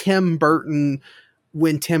like Tim Burton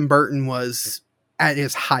when Tim Burton was at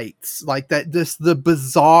his heights, like that, the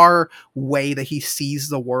bizarre way that he sees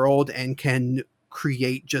the world and can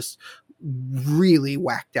create just really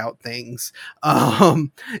whacked out things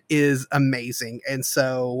is amazing. And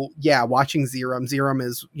so yeah, watching Zerum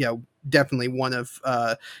is, you know, definitely one of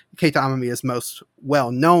Keita Amamiya's most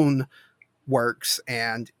well-known works,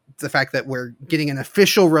 and the fact that we're getting an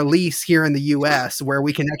official release here in the US where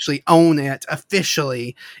we can actually own it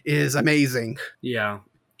officially is amazing. Yeah.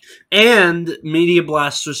 And Media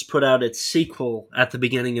Blasters put out its sequel at the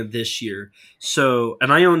beginning of this year. So,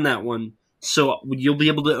 and I own that one. So you'll be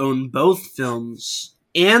able to own both films,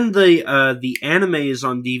 and the anime is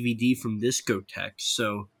on DVD from Discotek.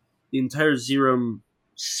 So the entire Zerum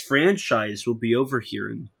franchise will be over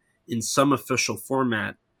here in some official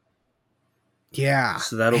format. Yeah.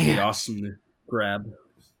 So that'll be awesome to grab.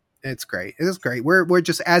 It's great. It is great. We're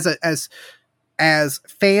just as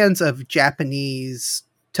fans of Japanese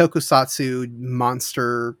tokusatsu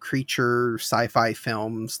monster creature sci-fi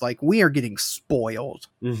films, like we are getting spoiled.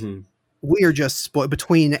 Mm-hmm. We are just spoiled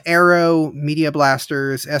between Arrow, Media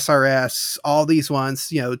Blasters, SRS, all these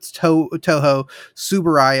ones, you know, it's Toho,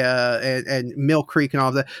 Subaraya, and Mill Creek and all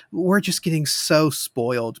of that. We're just getting so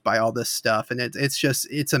spoiled by all this stuff, and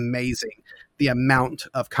it's amazing the amount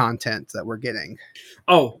of content that we're getting.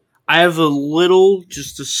 Oh, I have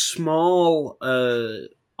just a small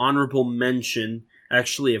honorable mention.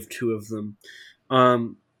 Actually, I have two of them.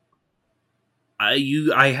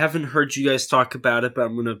 I haven't heard you guys talk about it, but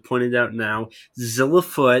I'm going to point it out now.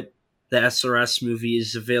 Zillafoot, the SRS movie,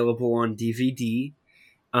 is available on DVD.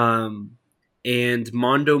 And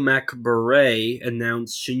Mondo Makabare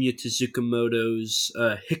announced Shinya Tsukamoto's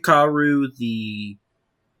Hikaru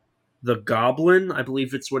the Goblin, I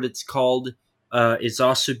believe it's what it's called, is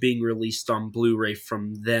also being released on Blu-ray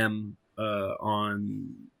from them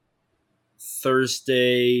on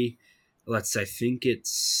Thursday. I think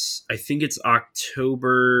it's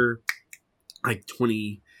October like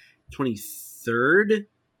 23rd,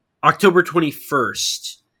 October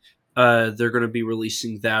 21st. They're going to be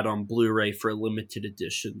releasing that on Blu-ray for a limited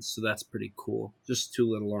edition, so that's pretty cool. Just two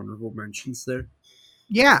little honorable mentions there.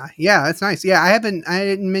 Yeah, that's nice. Yeah, I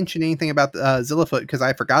didn't mention anything about Zillafoot because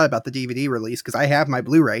I forgot about the DVD release because I have my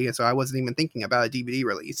Blu-ray, and so I wasn't even thinking about a DVD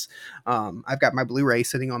release. I've got my Blu-ray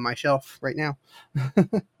sitting on my shelf right now.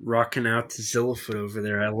 Rocking out to Zillafoot over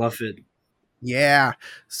there. I love it. Yeah.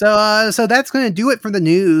 So that's going to do it for the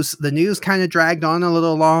news. The news kind of dragged on a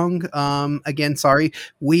little long. Again, sorry.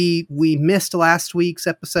 We missed last week's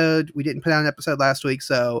episode. We didn't put out an episode last week,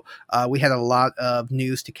 so we had a lot of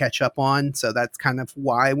news to catch up on. So that's kind of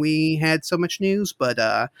why we had so much news, but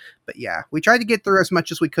yeah, we tried to get through as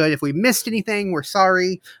much as we could. If we missed anything, we're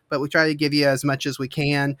sorry, but we try to give you as much as we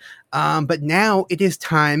can. But now it is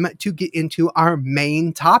time to get into our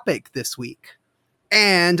main topic this week.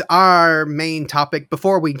 And our main topic,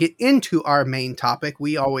 before we get into our main topic,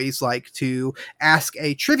 we always like to ask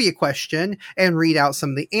a trivia question and read out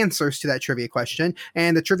some of the answers to that trivia question.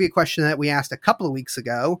 And the trivia question that we asked a couple of weeks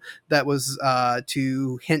ago, that was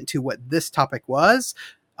to hint to what this topic was.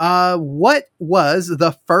 What was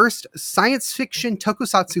the first science fiction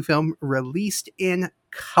tokusatsu film released in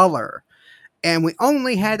color? And we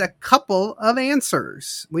only had a couple of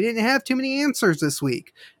answers. We didn't have too many answers this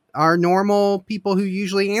week. Our normal people who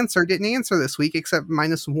usually answer didn't answer this week, except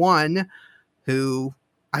minus one, who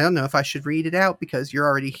I don't know if I should read it out because you're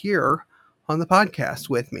already here on the podcast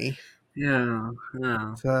with me. Yeah.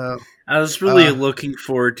 So I was really looking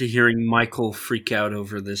forward to hearing Michael freak out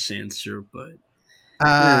over this answer, but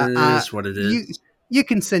it is what it is. You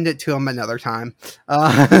can send it to him another time.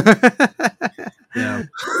 Yeah.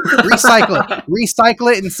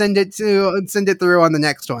 Recycle it and send it through on the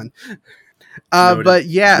next one. But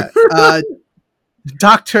yeah,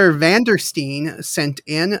 Dr. Vanderstein sent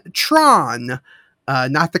in Tron.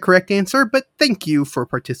 Not the correct answer, but thank you for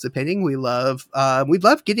participating. We love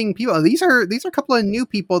getting people. These are a couple of new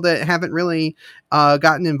people that haven't really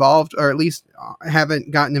gotten involved, or at least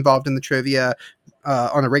haven't gotten involved in the trivia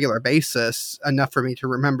on a regular basis enough for me to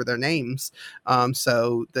remember their names.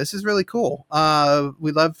 So this is really cool.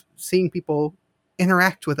 We love seeing people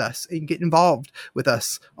interact with us and get involved with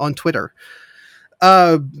us on Twitter.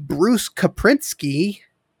 Bruce Kaprinsky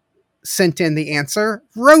sent in the answer,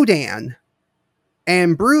 Rodan.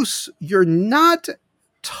 And Bruce, you're not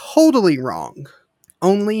totally wrong,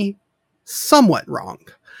 only somewhat wrong.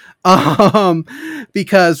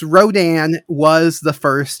 Because Rodan was the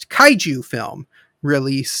first kaiju film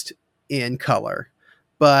released in color.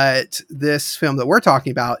 But this film that we're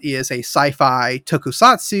talking about is a sci-fi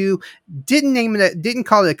tokusatsu. Didn't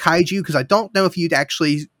call it a kaiju because I don't know if you'd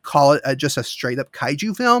actually call it just a straight up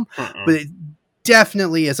kaiju film, but it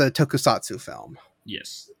definitely is a tokusatsu film.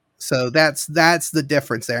 Yes. So that's the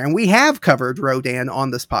difference there. And we have covered Rodan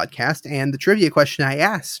on this podcast, and the trivia question I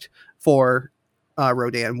asked for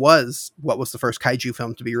Rodan was, what was the first kaiju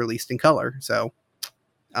film to be released in color? So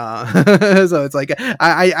so it's like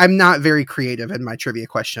I'm not very creative in my trivia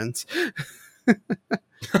questions.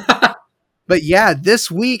 But yeah, this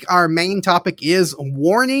week our main topic is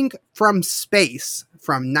Warning from Space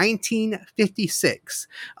from 1956.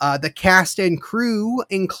 The cast and crew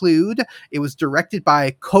include, it was directed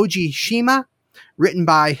by Koji Shima, written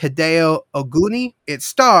by Hideo Oguni. It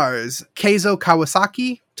stars Keizo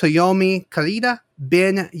Kawasaki, Toyomi Karida,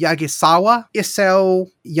 Ben Yagisawa, Isao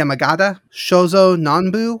Yamagata, Shozo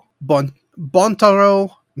Nanbu,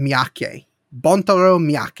 Bontaro Miyake.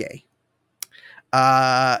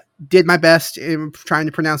 Did my best in trying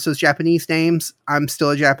to pronounce those Japanese names. I'm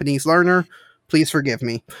still a Japanese learner. Please forgive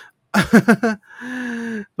me. But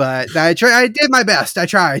I did my best. I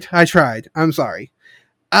tried. I'm sorry.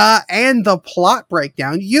 And the plot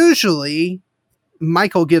breakdown. Usually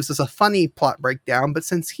Michael gives us a funny plot breakdown, but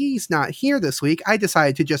since he's not here this week, I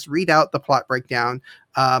decided to just read out the plot breakdown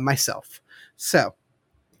myself. So,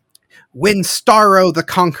 when Starro the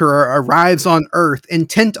Conqueror arrives on Earth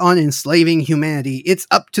intent on enslaving humanity, it's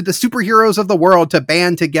up to the superheroes of the world to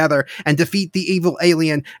band together and defeat the evil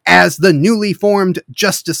alien as the newly formed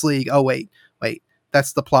Justice League. Oh, wait.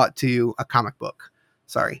 That's the plot to a comic book.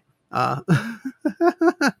 Sorry. My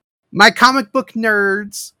comic book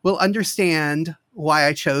nerds will understand why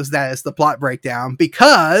I chose that as the plot breakdown,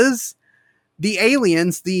 because the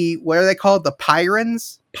aliens, what are they called? The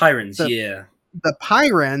Pyrans? Yeah. The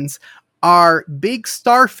Pyrans are big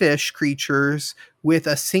starfish creatures with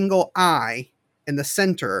a single eye in the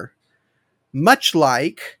center, much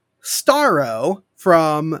like Starro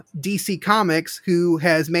from DC Comics, who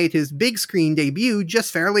has made his big screen debut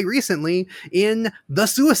just fairly recently in The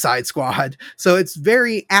Suicide Squad. So it's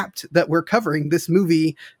very apt that we're covering this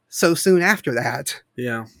movie so soon after that.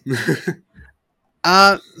 Yeah.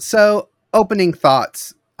 So opening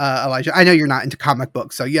thoughts, Elijah. I know you're not into comic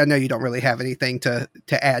books, so I know you don't really have anything to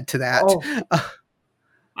add to that. Oh.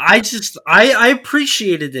 I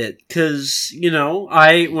appreciated it because,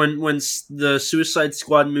 when the Suicide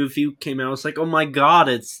Squad movie came out, I was like, oh my god,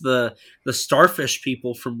 it's the starfish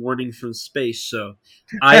people from Warning from Space. So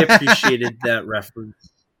I appreciated that reference.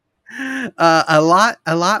 a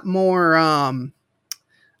lot more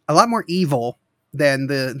evil than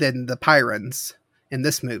the Pyrans in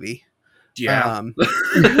this movie. Yeah. Um,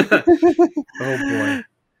 Oh boy.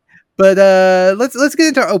 but let's get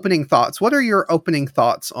into our opening thoughts. What are your opening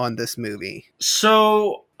thoughts on this movie?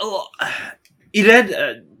 So it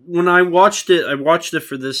had when I watched it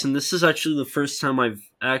for this, and this is actually the first time I've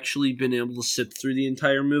actually been able to sit through the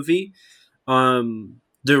entire movie. The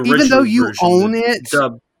original Even though you version, own the it,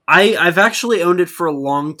 dub. I've actually owned it for a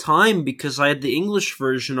long time because I had the English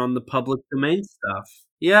version on the public domain stuff.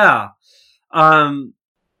 Yeah. Um,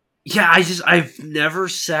 yeah, I've never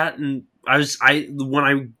sat and when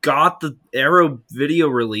I got the Arrow video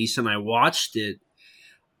release and I watched it,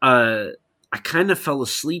 I kind of fell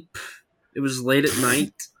asleep. It was late at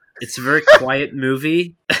night. It's a very quiet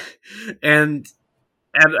movie, and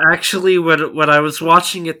actually, when I was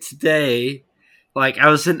watching it today, like I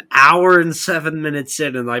was an hour and 7 minutes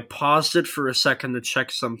in, and I paused it for a second to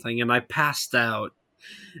check something, and I passed out.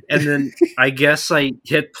 And then I guess I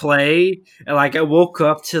hit play, and like I woke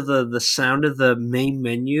up to the sound of the main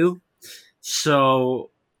menu,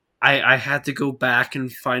 so I had to go back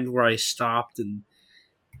and find where I stopped, and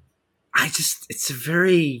it's a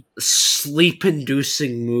very sleep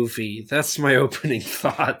inducing movie. That's my opening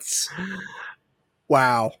thoughts.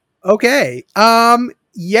 wow. Okay.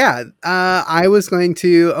 Yeah. I was going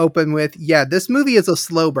to open with, yeah, this movie is a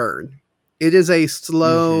slow burn. It is a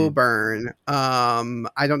slow burn.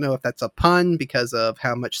 I don't know if that's a pun because of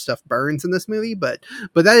how much stuff burns in this movie, but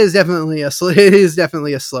that is definitely it is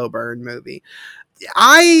definitely a slow burn movie.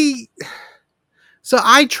 I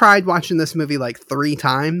tried watching this movie like 3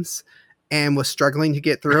 times and was struggling to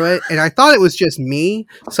get through it, and I thought it was just me.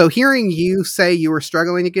 So hearing you say you were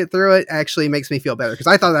struggling to get through it actually makes me feel better, because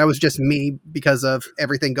I thought that was just me because of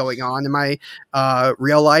everything going on in my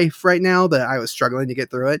real life right now, that I was struggling to get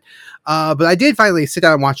through it. But I did finally sit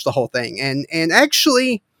down and watch the whole thing, and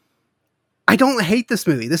actually, I don't hate this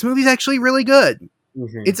movie. This movie's actually really good.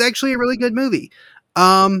 It's actually a really good movie.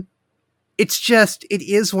 It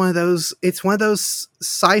is one of those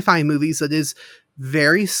sci-fi movies that is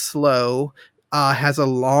very slow, has a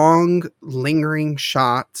long lingering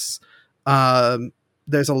shots.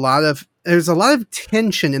 There's a lot of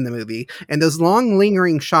tension in the movie, and those long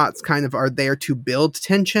lingering shots kind of are there to build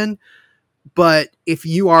tension. But if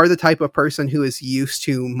you are the type of person who is used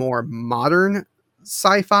to more modern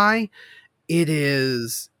sci-fi,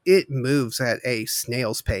 it moves at a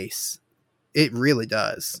snail's pace. It really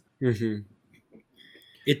does.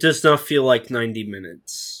 It does not feel like 90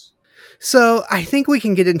 minutes. So I think we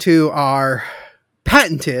can get into our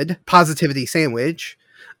patented positivity sandwich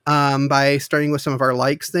by starting with some of our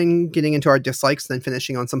likes, then getting into our dislikes, then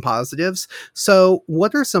finishing on some positives. So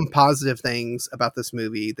what are some positive things about this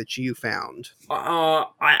movie that you found?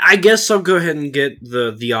 I guess I'll go ahead and get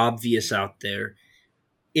the obvious out there.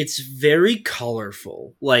 It's very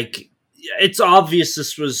colorful. Like, it's obvious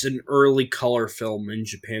this was an early color film in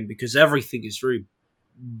Japan because everything is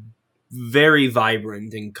very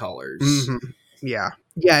vibrant in colors. Mm-hmm. Yeah.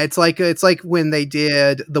 It's like when they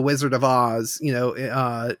did The Wizard of Oz,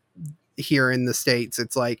 here in the States.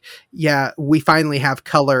 It's like, yeah, we finally have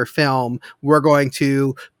color film. We're going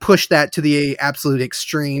to push that to the absolute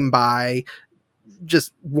extreme by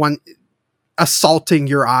just assaulting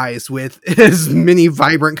your eyes with as many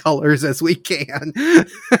vibrant colors as we can.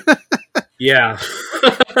 Yeah.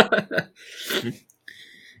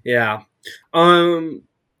 Yeah.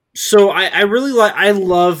 So I really I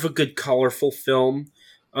love a good colorful film.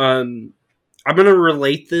 I'm gonna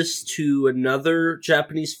relate this to another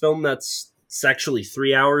Japanese film it's actually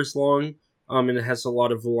 3 hours long. And it has a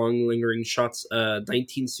lot of long lingering shots.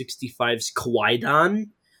 1965's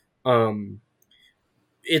Kawaii-dan.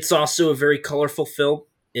 It's also a very colorful film,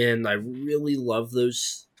 and I really love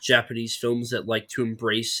those Japanese films that like to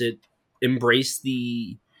embrace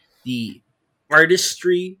the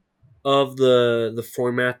artistry of the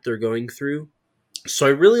format they're going through. So I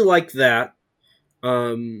really like that.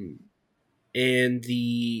 And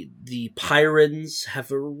the Pyrans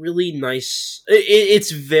have a really nice.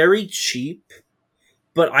 It's very cheap,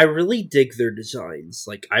 but I really dig their designs.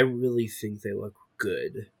 Like, I really think they look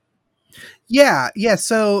good. Yeah.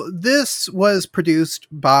 So this was produced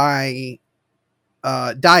by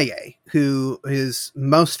Daiei, who is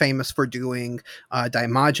most famous for doing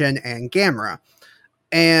Daimajin and Gamera.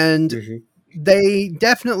 And they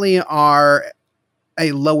definitely are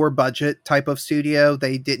a lower budget type of studio.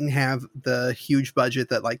 They didn't have the huge budget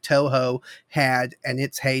that like Toho had in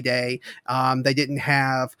its heyday. They didn't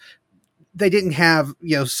have they didn't have,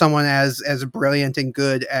 you know, someone as brilliant and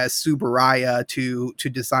good as Subaraya to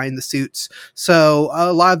design the suits. So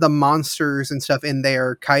a lot of the monsters and stuff in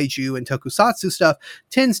their kaiju and tokusatsu stuff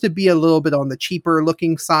tends to be a little bit on the cheaper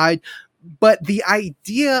looking side. But the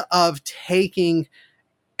idea of taking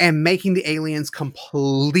and making the aliens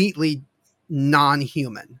completely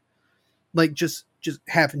non-human, like just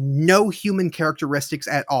have no human characteristics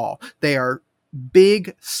at all. They are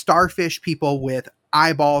big starfish people with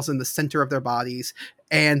eyeballs in the center of their bodies,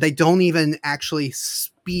 and they don't even actually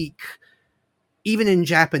speak even in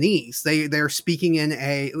Japanese. They're speaking in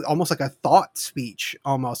a almost like a thought speech,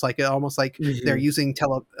 almost like they're using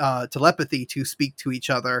telepathy to speak to each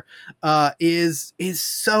other. Is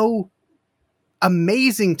so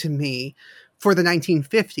amazing to me for the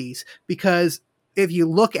 1950s, because if you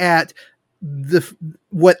look at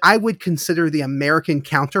what I would consider the American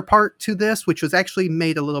counterpart to this, which was actually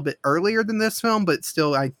made a little bit earlier than this film, but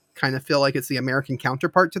still I kind of feel like it's the American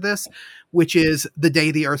counterpart to this, which is The Day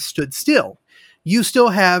the Earth Stood Still. You still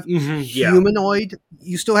have humanoid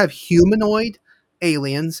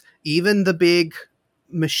aliens. Even the big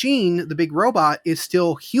machine, the big robot, is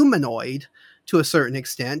still humanoid to a certain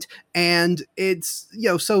extent, and it's, you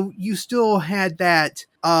know, so you still had that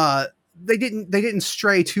they didn't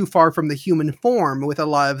stray too far from the human form with a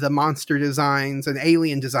lot of the monster designs and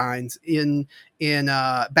alien designs in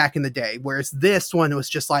back in the day, whereas this one was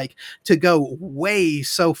just like to go way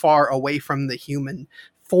so far away from the human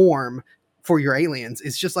form for your aliens.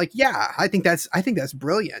 It's just like, yeah, I think that's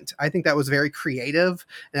brilliant. I think that was very creative,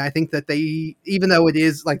 and I think that they, even though it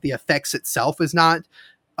is like the effects itself is not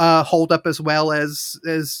hold up as well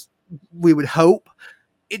as we would hope,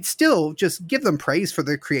 it's still just give them praise for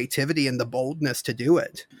their creativity and the boldness to do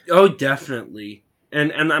it. Oh, definitely.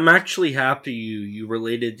 And I'm actually happy you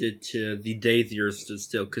related it to The Day the Earth Stood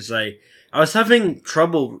Still, because I was having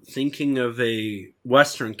trouble thinking of a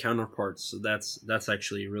Western counterpart, so that's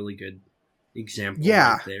actually a really good example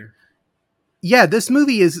right there. Yeah, this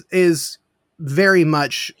movie is very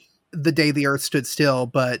much The Day the Earth Stood Still,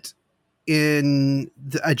 but in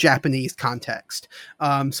a Japanese context.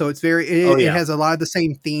 So it's it has a lot of the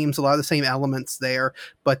same themes, a lot of the same elements there,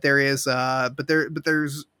 but there's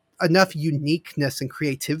enough uniqueness and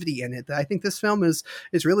creativity in it that I think this film is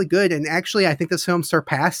really good. And actually, I think this film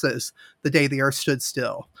surpasses The Day the Earth Stood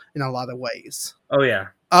Still in a lot of ways. Oh yeah.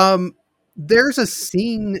 There's a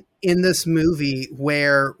scene in this movie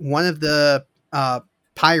where one of the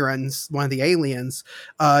Pyrans, one of the aliens,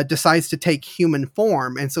 decides to take human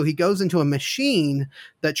form, and so he goes into a machine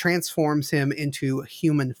that transforms him into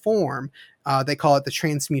human form. They call it the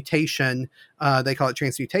transmutation.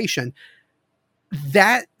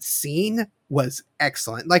 That scene was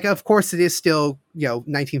excellent. Like, of course, it is still, you know,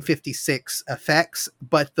 1956 effects,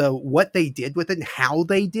 but what they did with it and how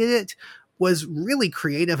they did it was really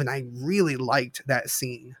creative, and I really liked that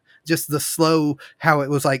scene. Just the slow, how it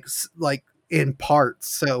was like in parts.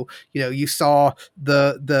 So, you know, you saw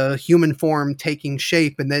the human form taking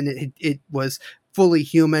shape, and then it was fully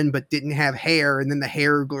human but didn't have hair, and then the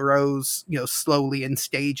hair grows, you know, slowly in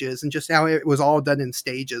stages, and just how it was all done in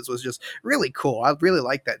stages was just really cool. I really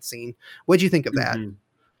liked that scene. What'd you think of that?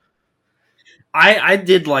 I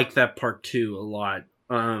did like that part too a lot.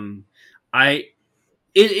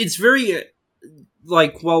 It's very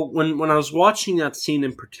like, well, when I was watching that scene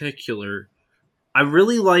in particular, I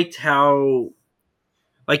really liked how,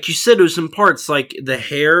 like you said, it was in parts, like the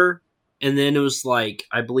hair, and then it was like,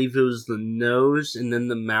 I believe it was the nose, and then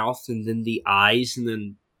the mouth, and then the eyes, and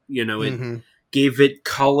then, you know, it gave it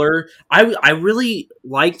color. I really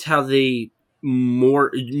liked how they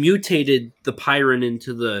more mutated the Pyran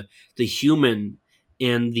into the human,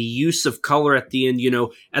 and the use of color at the end. You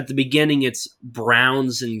know, at the beginning it's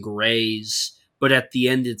browns and grays, but at the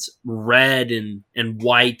end it's red and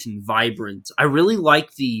white and vibrant. I really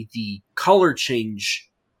like the color change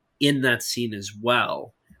in that scene as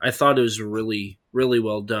well. I thought it was really, really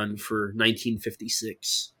well done for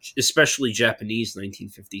 1956, especially Japanese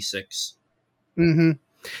 1956. Mm-hmm.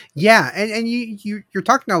 Yeah, and you're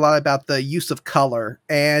talking a lot about the use of color,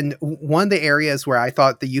 and one of the areas where I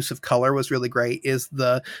thought the use of color was really great is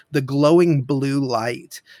the glowing blue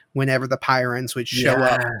light whenever the Pyrans would show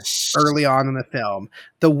up early on in the film.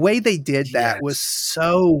 The way they did that was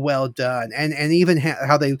so well done, and even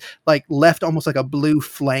how they like left almost like a blue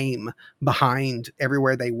flame behind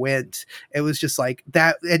everywhere they went. It was just like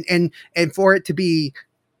that, and for it to be,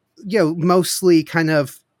 you know, mostly kind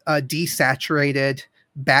of desaturated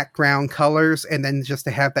background colors, and then just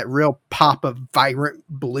to have that real pop of vibrant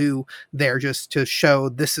blue there, just to show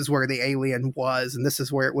this is where the alien was and this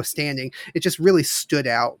is where it was standing. It just really stood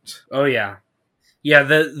out. Oh yeah, Yeah,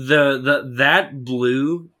 the that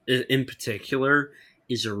blue in particular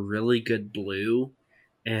is a really good blue,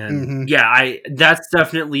 and Hmm. yeah, I that's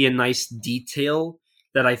definitely a nice detail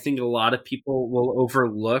that I think a lot of people will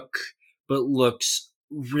overlook, but looks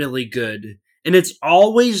really good. And it's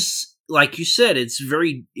always like you said, it's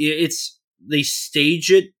they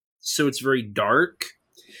stage it so it's very dark,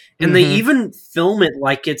 and they Hmm. even film it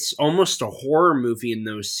like it's almost a horror movie in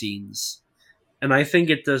those scenes. And I think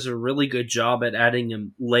it does a really good job at adding a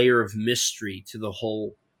layer of mystery to the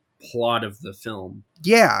whole plot of the film.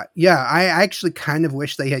 Yeah, yeah. I actually kind of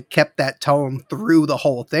wish they had kept that tone through the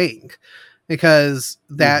whole thing, because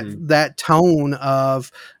Hmm. that tone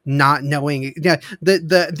of not knowing, yeah,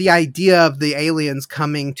 the idea of the aliens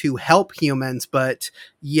coming to help humans, but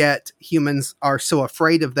yet humans are so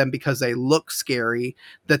afraid of them because they look scary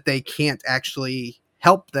that they can't actually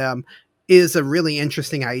help them, is a really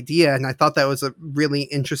interesting idea, and I thought that was a really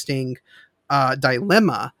interesting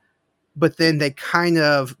dilemma. But then they kind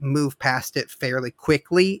of move past it fairly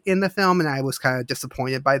quickly in the film, and I was kind of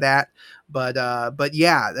disappointed by that. But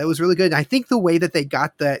yeah, that was really good. And I think the way that they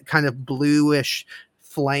got that kind of bluish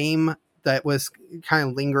flame that was kind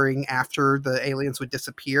of lingering after the aliens would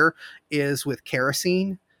disappear is with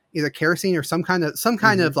kerosene, either kerosene or some kind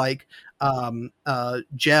Hmm. of like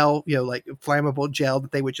gel, like flammable gel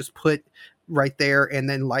that they would just put right there and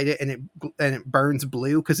then light it, and it burns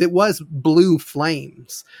blue, because it was blue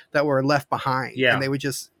flames that were left behind, and Yeah. they would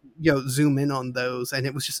just zoom in on those, and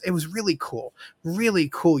it was really cool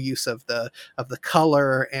use of the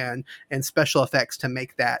color and special effects to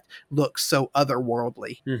make that look so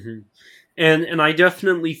otherworldly. Hmm. And I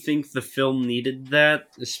definitely think the film needed that,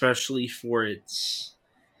 especially for its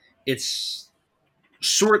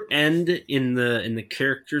short end in the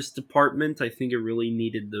characters department. I think it really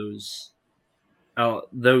needed those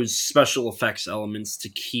special effects elements to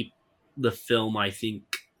keep the film, I think,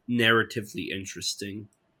 narratively interesting.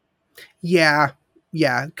 Yeah,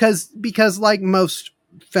 yeah, because like most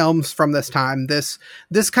films from this time, this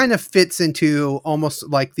kind of fits into almost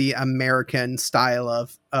like the American style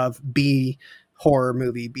of B horror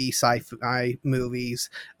movie, B sci-fi movies,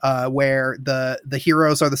 where the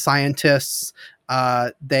heroes are the scientists.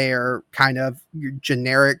 They're kind of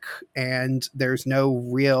generic, and there's no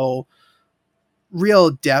real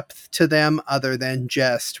depth to them other than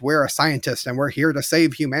just, we're a scientist and we're here to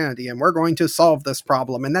save humanity and we're going to solve this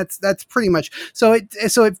problem, and that's pretty much, so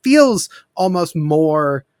it feels almost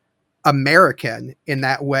more American in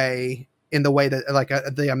that way, in the way that like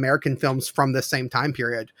the American films from the same time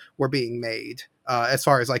period were being made, as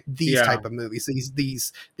far as like these Yeah. type of movies,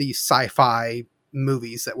 these sci-fi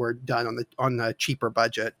movies that were done on a cheaper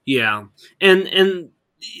budget. Yeah, and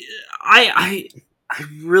I I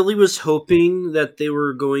really was hoping that they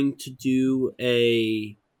were going to do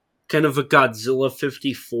a kind of a Godzilla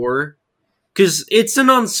 54, because it's an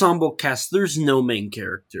ensemble cast. There's no main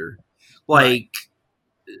character. Right. Like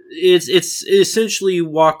it's essentially you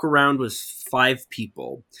walk around with five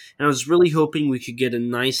people, and I was really hoping we could get a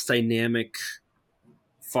nice dynamic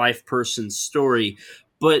five-person story,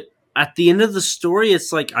 but at the end of the story,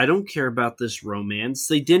 it's like I don't care about this romance.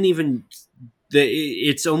 They didn't even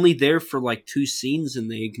it's only there for like two scenes, and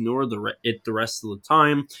they ignore it the rest of the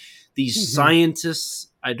time. These Hmm. scientists,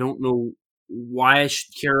 I don't know why I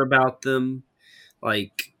should care about them.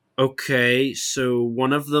 Like, okay, so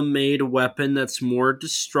one of them made a weapon that's more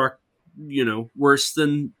worse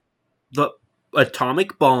than the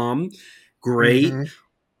atomic bomb. Great. Hmm.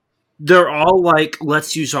 They're all like,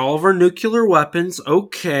 let's use all of our nuclear weapons.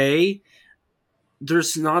 Okay.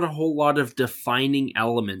 There's not a whole lot of defining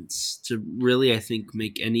elements to really, I think,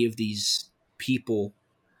 make any of these people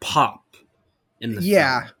pop in the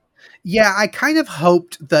Yeah. film. Yeah, I kind of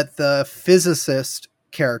hoped that the physicist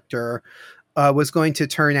character was going to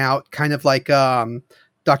turn out kind of like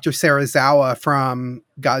Dr. Serizawa from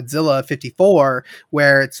Godzilla 54,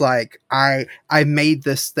 where it's like, I made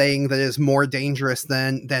this thing that is more dangerous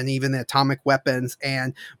than even the atomic weapons,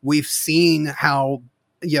 and we've seen how,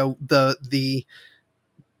 the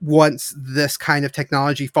once this kind of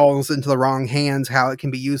technology falls into the wrong hands, how it can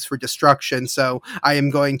be used for destruction. So I am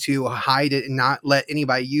going to hide it and not let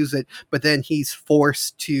anybody use it. But then he's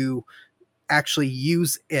forced to actually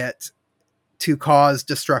use it to cause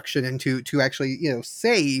destruction and to actually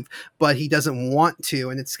save, but he doesn't want to,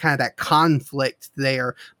 and it's kind of that conflict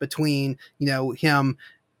there between him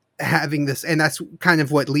having this, and that's kind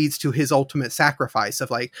of what leads to his ultimate sacrifice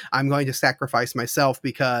of like, I'm going to sacrifice myself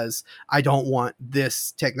because I don't want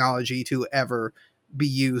this technology to ever be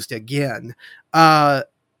used again. And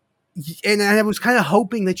I was kind of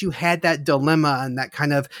hoping that you had that dilemma and that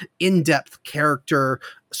kind of in-depth character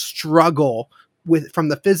struggle from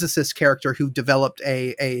the physicist character who developed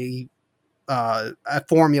a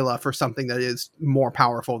formula for something that is more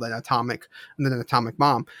powerful than an atomic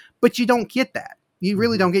bomb. But you don't get that. You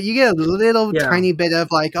really don't get. You get a little tiny bit of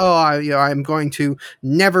like, oh, I'm going to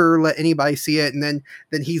never let anybody see it, and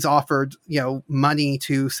then he's offered money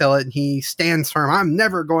to sell it, and he stands firm. I'm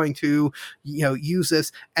never going to use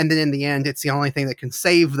this, and then in the end, it's the only thing that can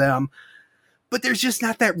save them. But there's just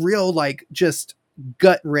not that real like just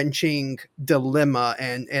gut-wrenching dilemma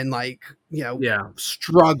and like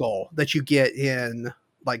struggle that you get in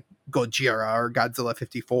like Gojira or Godzilla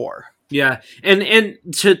 54. Yeah, and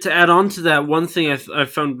to add on to that, one thing I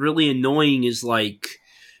found really annoying is like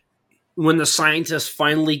when the scientist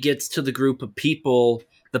finally gets to the group of people,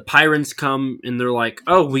 the Pyrans come and they're like,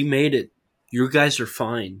 "Oh, we made it. You guys are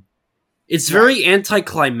fine." It's very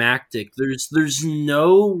anticlimactic. There's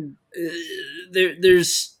no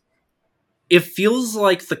there's it feels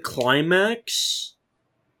like the climax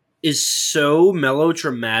is so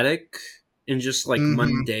melodramatic and just like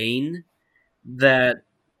mundane that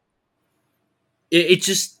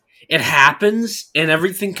it happens and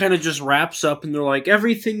everything kind of just wraps up and they're like,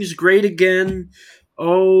 everything's great again.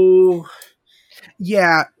 Oh,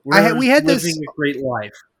 yeah. We had living a great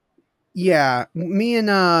life. Yeah, me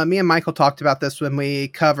and Michael talked about this when we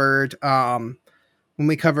covered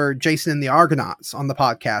Jason and the Argonauts on the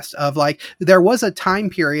podcast. Of like, there was a time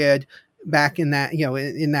period back in that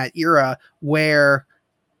in that era where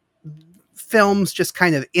films just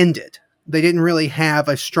kind of ended. They didn't really have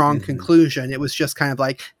a strong conclusion. It was just kind of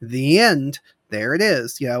like the end. There it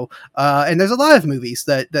is, and there's a lot of movies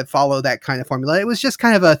that follow that kind of formula. It was just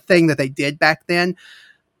kind of a thing that they did back then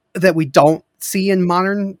that we don't see in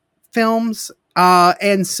modern films.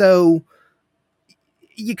 And so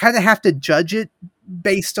you kind of have to judge it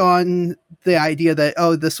based on the idea that,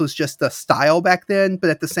 oh, this was just the style back then.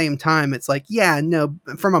 But at the same time, it's like, yeah, no,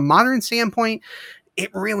 from a modern standpoint, it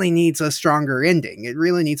really needs a stronger ending. It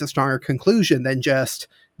really needs a stronger conclusion than just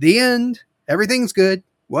the end. Everything's good.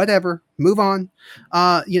 Whatever. Move on.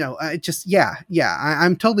 I'm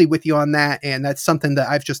totally with you on that. And that's something that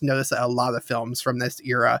I've just noticed that a lot of films from this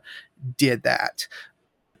era did that.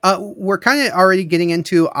 We're kind of already getting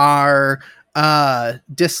into our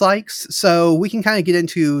dislikes, so we can kind of get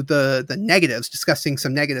into the negatives, discussing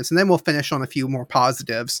some negatives, and then we'll finish on a few more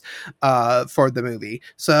positives for the movie.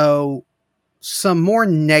 So some more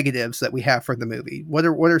negatives that we have for the movie. What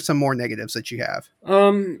are some more negatives that you have?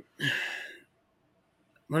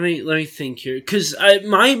 Let me think here, because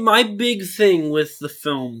my big thing with the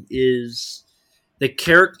film is the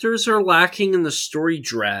characters are lacking and the story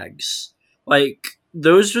drags. Like,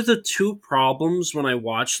 those are the two problems when I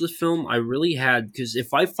watch the film I really had, because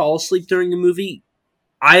if I fall asleep during a movie,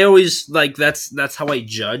 I always, like, that's how I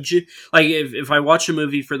judge. Like, if I watch a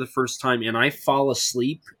movie for the first time and I fall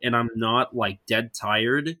asleep and I'm not, like, dead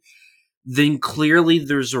tired, then clearly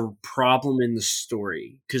there's a problem in the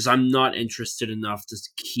story, because I'm not interested enough to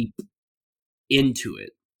keep into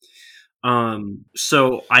it.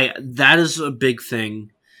 So that is a big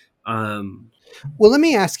thing. Well, let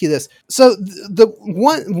me ask you this. So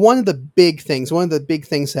one of the big things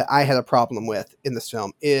that I had a problem with in this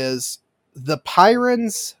film is the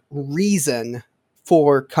Pyrans' reason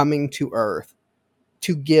for coming to Earth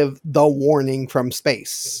to give the warning from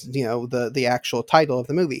space, the actual title of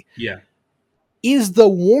the movie. Yeah. Is the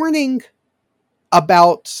warning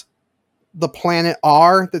about the planet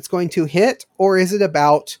R that's going to hit, or is it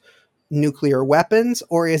about nuclear weapons,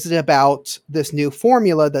 or is it about this new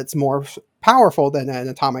formula that's more powerful than an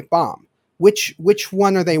atomic bomb? Which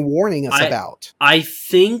one are they warning us about? I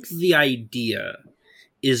think the idea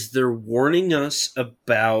is they're warning us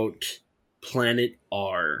about planet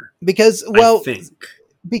R. Because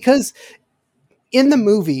in the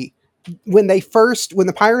movie, when the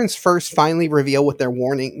Pyrans first finally reveal what they're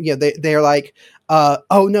warning, they're like,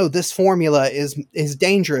 oh no, this formula is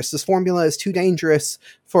dangerous. This formula is too dangerous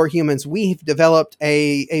for humans. We've developed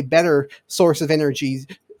a better source of energy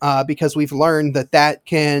because we've learned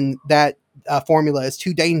that formula is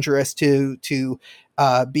too dangerous to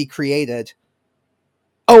be created.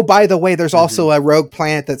 Oh, by the way, there's also a rogue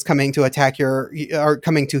planet that's coming to attack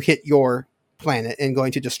coming to hit your planet and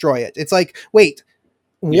going to destroy it. It's like, wait,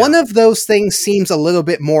 one of those things seems a little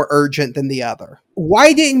bit more urgent than the other.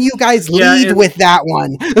 Why didn't you guys lead with that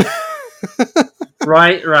one?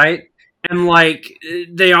 Right. And, like,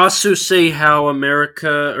 they also say how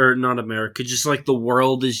just like the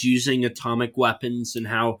world is using atomic weapons and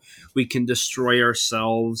how we can destroy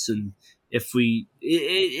ourselves. And if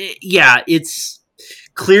it's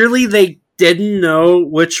clearly they didn't know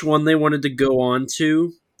which one they wanted to go on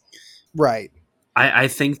to. Right. I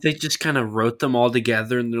think they just kind of wrote them all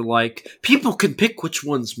together, and they're like, people can pick which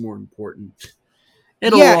one's more important.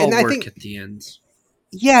 It'll Yeah, and all I work think at the end.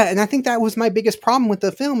 yeah, and I think that was my biggest problem with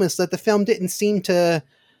the film is that the film didn't seem to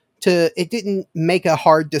it didn't make a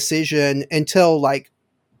hard decision until like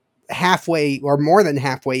halfway or more than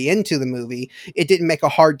halfway into the movie. It didn't make a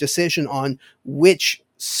hard decision on which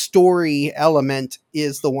story element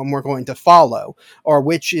is the one we're going to follow or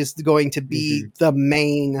which is going to be the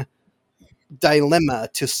main dilemma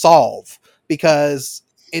to solve, because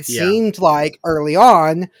it Yeah. seemed like early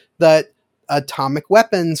on that atomic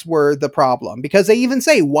weapons were the problem, because they even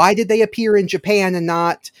say, why did they appear in Japan and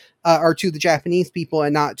not or to the Japanese people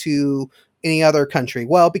and not to any other country?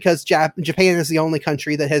 Well, because Japan is the only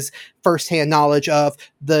country that has firsthand knowledge of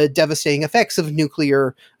the devastating effects of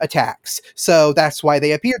nuclear attacks, so that's why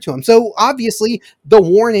they appear to them. So obviously the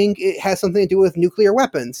warning, it has something to do with nuclear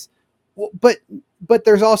weapons. But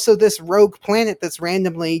there's also this rogue planet that's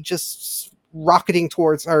randomly just rocketing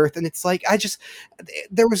towards Earth, and it's like,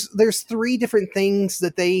 there's three different things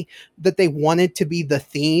that they wanted to be the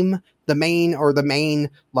theme, the main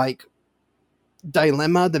like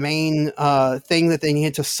dilemma, the main thing that they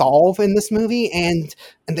needed to solve in this movie, and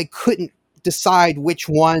they couldn't decide which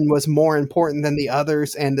one was more important than the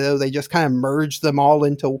others, and they just kind of merged them all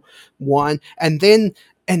into one, and then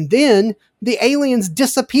the aliens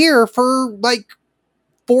disappear for like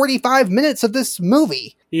 45 minutes of this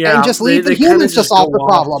movie and Yeah, just leave the they kind of humans to just go solve the off.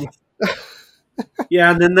 problem. Yeah,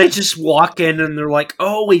 and then they just walk in and they're like,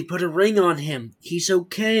 oh, we put a ring on him. He's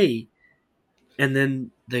okay. And then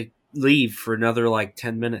they leave for another like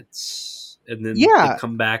 10 minutes. And then they Yeah.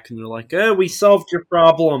 come back and they're like, oh, we solved your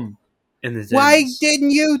problem. And it Why ends. didn't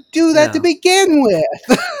you do that to Yeah. begin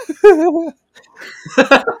with?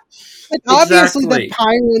 Obviously, the Exactly.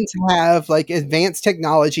 Pyrans have like advanced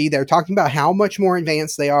technology. They're talking about how much more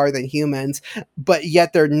advanced they are than humans, but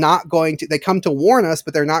yet they're not going to. They come to warn us,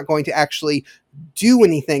 but they're not going to actually do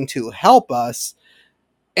anything to help us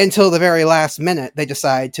until the very last minute. They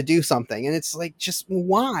decide to do something, and it's like, just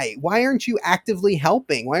why aren't you actively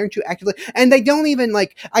helping? Why aren't you actively? And they don't even,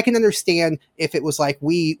 like, I can understand if it was like,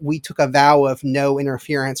 we took a vow of no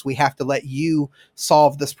interference, we have to let you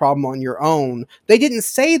solve this problem on your own. They didn't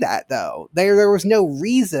say that, though. There was no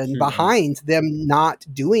reason behind them not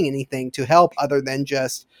doing anything to help, other than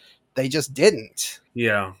they just didn't.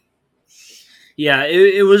 Yeah.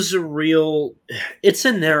 It was a real. It's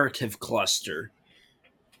a narrative cluster.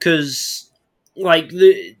 Because, like,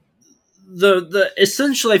 the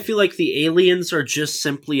essentially, I feel like the aliens are just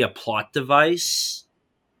simply a plot device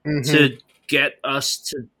to get us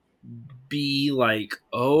to be like,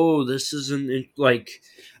 oh, this isn't like.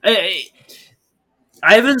 I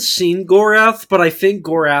haven't seen Gorath, but I think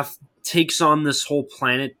Gorath takes on this whole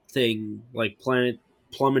planet thing, like planet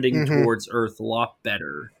plummeting towards Earth, a lot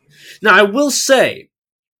better. Now, I will say,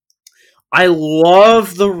 I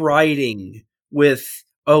love the writing with,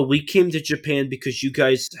 oh, we came to Japan because you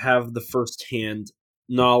guys have the first-hand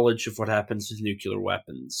knowledge of what happens with nuclear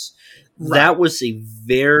weapons. Right. That was a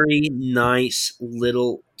very nice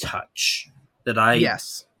little touch that I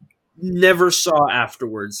never saw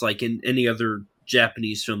afterwards, like in any other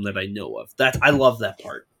Japanese film that I know of. I love that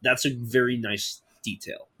part. That's a very nice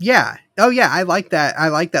detail. Yeah. Oh, yeah. I like that. I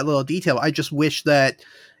like that little detail. I just wish that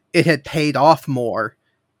it had paid off more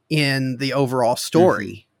in the overall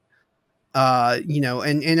story.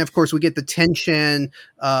 And of course we get the tension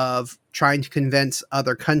of trying to convince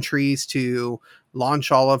other countries to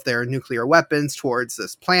launch all of their nuclear weapons towards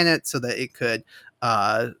this planet so that it could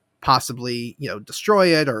possibly, destroy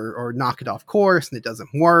it or knock it off course, and it doesn't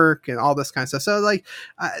work and all this kind of stuff. So like,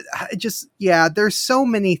 there's so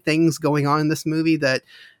many things going on in this movie that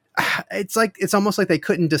it's almost like they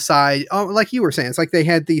couldn't decide. Oh, like you were saying, it's like they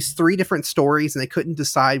had these three different stories and they couldn't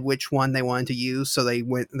decide which one they wanted to use, so they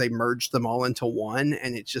merged them all into one,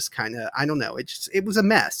 and it just kind of, I don't know, it was a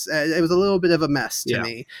mess. It was a little bit of a mess to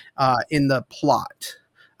me in the plot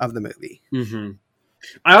of the movie.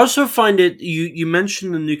 I also find it, you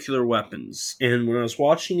mentioned the nuclear weapons, and when I was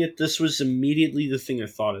watching it, this was immediately the thing I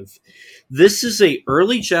thought of. This is a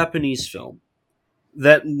early Japanese film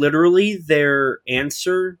that literally their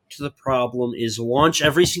answer to the problem is launch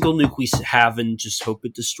every single nuke we have and just hope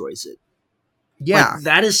it destroys it. Yeah. Like,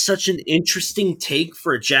 that is such an interesting take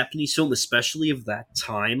for a Japanese film, especially of that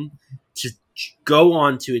time, to go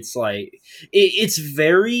on to. It's like, it's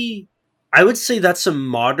very, I would say that's a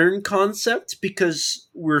modern concept, because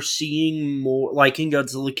we're seeing more, like in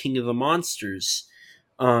Godzilla King of the Monsters,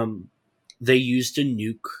 they used a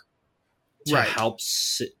nuke to help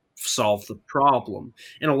solve the problem,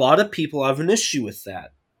 and a lot of people have an issue with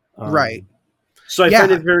that. Right. So I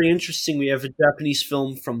find it very interesting. We have a Japanese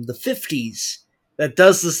film from the 50s that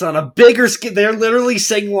does this on a bigger scale. They're literally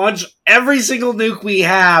saying launch every single nuke we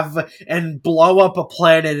have and blow up a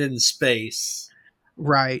planet in space.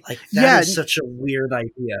 Right. Like, that is such a weird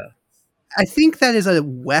idea. I think that is a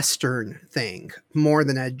Western thing more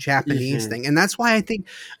than a Japanese thing. And that's why I think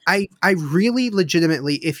I really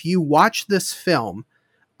legitimately, if you watch this film,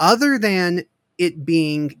 other than it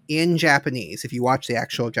being in Japanese, if you watch the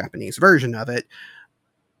actual Japanese version of it,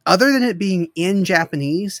 other than it being in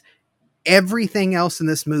Japanese, everything else in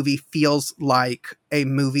this movie feels like a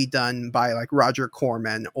movie done by like Roger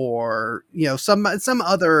Corman or, you know, some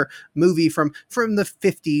other movie from the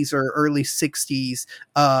 50s or early 60s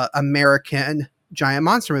American giant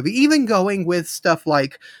monster movie, even going with stuff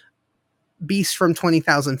like Beast from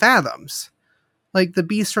 20,000 Fathoms. Like the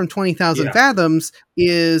Beast from 20,000 Fathoms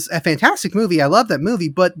is a fantastic movie. I love that movie,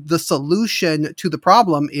 but the solution to the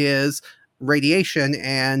problem is radiation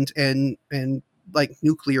and like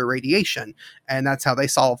nuclear radiation, and that's how they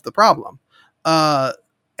solve the problem.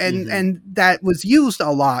 And that was used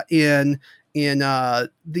a lot in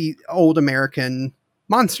the old American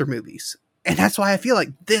monster movies, and that's why I feel like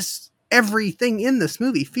everything in this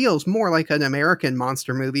movie feels more like an American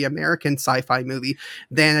monster movie, American sci-fi movie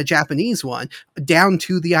than a Japanese one, down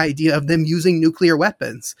to the idea of them using nuclear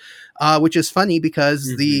weapons, which is funny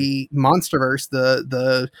because the Monsterverse,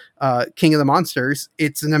 the King of the Monsters,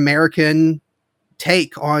 it's an American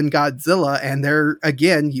take on Godzilla, and they're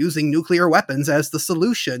again using nuclear weapons as the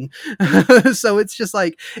solution. So it's just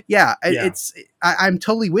like, I'm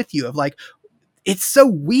totally with you of like, it's so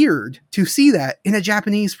weird to see that in a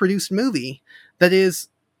Japanese produced movie that is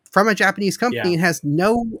from a Japanese company and has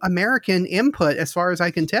no American input as far as I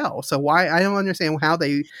can tell. So I don't understand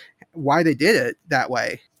why they did it that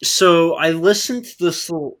way. So I listened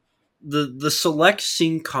to the select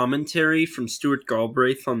scene commentary from Stuart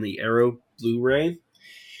Galbraith on the Arrow Blu-ray.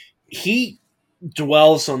 He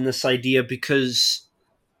dwells on this idea because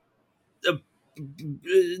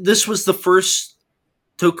this was the first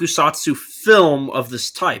tokusatsu film of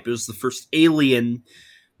this type. It was the first Alien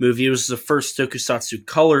movie. It was the first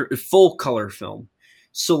tokusatsu full color film.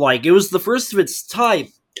 So like, it was the first of its type,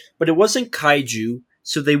 but it wasn't kaiju,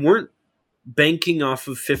 so they weren't banking off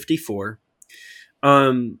of 54.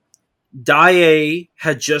 Daiei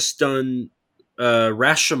had just done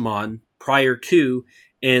Rashomon prior to,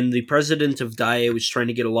 and the president of Daiei was trying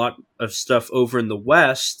to get a lot of stuff over in the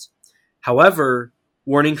West. However,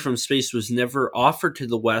 Warning from Space was never offered to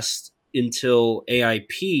the West until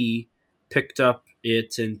AIP picked up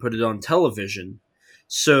it and put it on television.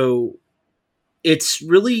 So it's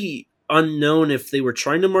really unknown if they were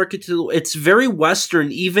trying to market to it's very Western.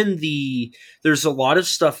 There's a lot of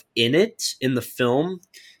stuff in it, in the film,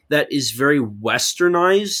 that is very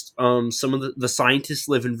westernized. Some of the scientists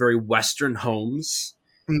live in very Western homes.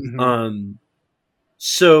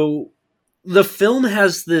 So the film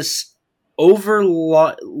has this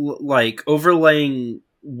overlaying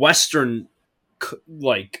Western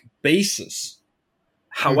like basis.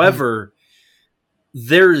 However,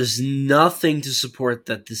 there is nothing to support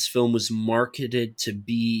that this film was marketed to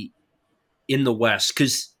be in the West,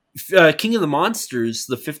 because King of the Monsters,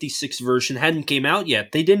 the 56 version, hadn't came out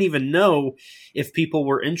yet. They didn't even know if people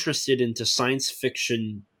were interested into science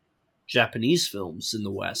fiction Japanese films in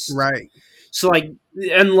the West. Right. So, like,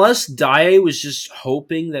 unless Daiei was just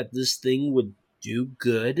hoping that this thing would do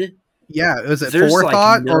good. Yeah, was it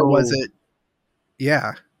forethought, or was it...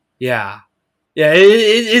 Yeah. Yeah. Yeah,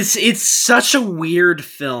 it's such a weird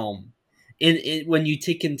film when you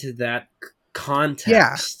take into that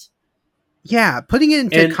context. Yeah, putting it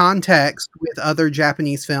into context with other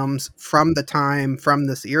Japanese films from the time, from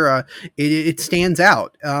this era, it stands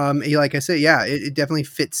out. Like I said, it definitely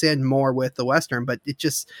fits in more with the Western, but it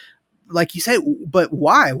just, like you said, but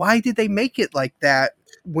why? Why did they make it like that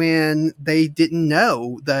when they didn't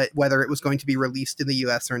know that whether it was going to be released in the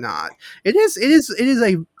US or not? It is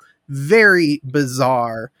a very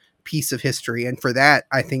bizarre piece of history, and for that,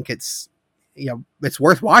 I think it's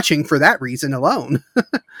worth watching for that reason alone.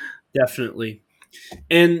 Definitely.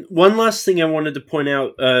 And one last thing I wanted to point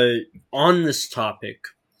out on this topic.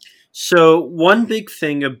 So one big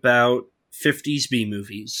thing about 50s B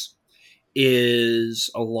movies is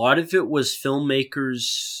a lot of it was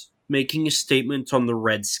filmmakers making a statement on the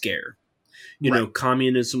Red Scare. You know,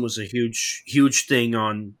 communism was a huge thing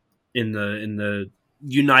in the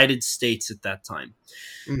United States at that time.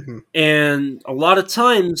 And a lot of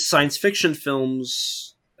times science fiction films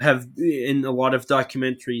have, in a lot of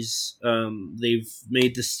documentaries, they've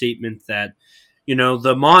made the statement that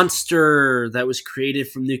the monster that was created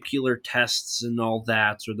from nuclear tests and all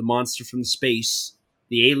that, or the monster from space,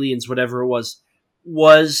 the aliens, whatever it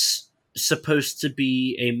was supposed to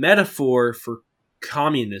be a metaphor for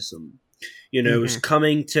communism. It was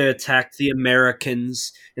coming to attack the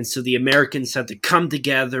Americans, and so the Americans had to come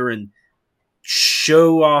together and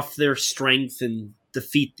show off their strength and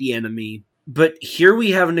defeat the enemy. But here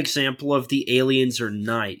we have an example of the aliens are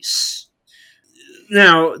nice.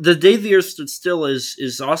 Now, The Day the Earth Stood Still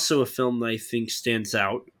is also a film that I think stands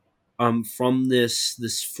out from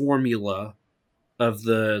this formula of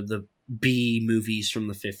the B movies from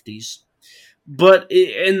the 50s. But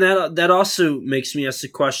and that also makes me ask the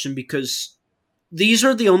question, because these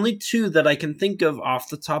are the only two that I can think of off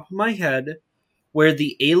the top of my head where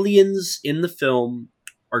the aliens in the film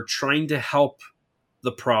are trying to help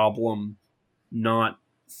the problem, not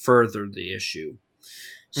further the issue.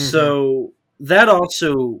 So that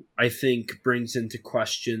also, I think, brings into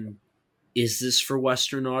question, is this for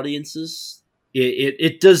Western audiences?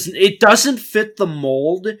 It doesn't fit the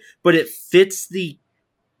mold, but it fits the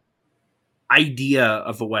idea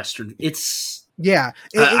of a Western.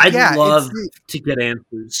 I'd love to get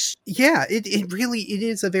answers. Yeah, it really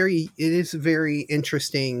is a very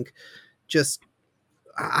interesting. Just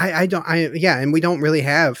and we don't really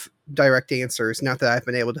have direct answers, not that I've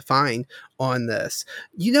been able to find on this.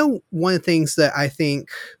 One of the things that I think,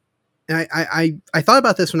 and I thought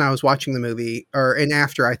about this when I was watching the movie,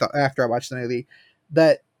 after I watched the movie,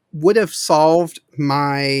 that would have solved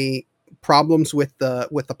my problems with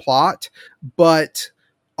the plot, but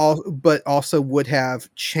also would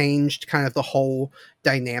have changed kind of the whole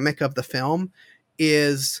dynamic of the film,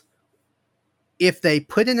 is if they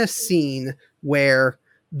put in a scene where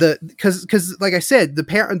because like I said, the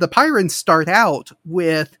Pyrans start out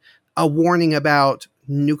with a warning about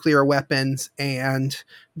nuclear weapons and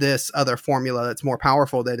this other formula that's more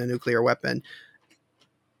powerful than a nuclear weapon,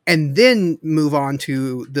 and then move on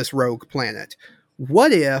to this rogue planet.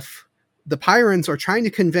 What if the Pyrans are trying to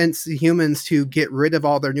convince the humans to get rid of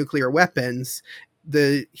all their nuclear weapons?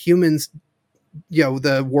 The humans,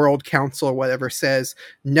 the World Council or whatever, says,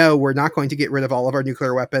 no, we're not going to get rid of all of our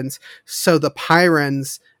nuclear weapons. So the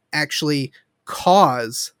Pyrans actually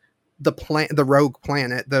cause the rogue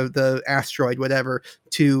planet, the asteroid, whatever,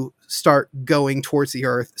 to start going towards the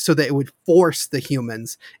Earth, so that it would force the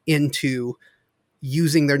humans into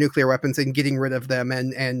using their nuclear weapons and getting rid of them.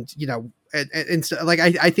 And like,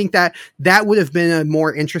 I think that would have been a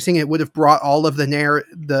more interesting, it would have brought all of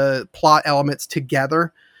the plot elements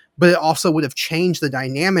together, but it also would have changed the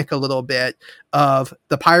dynamic a little bit of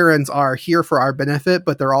the Pyrans are here for our benefit,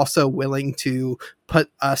 but they're also willing to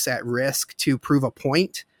put us at risk to prove a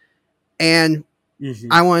point. And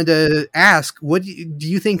I wanted to ask, what do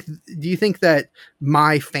you think? Do you think that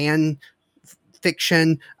my fan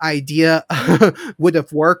fiction idea would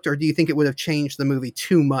have worked, or do you think it would have changed the movie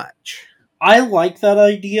too much? I like that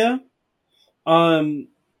idea. I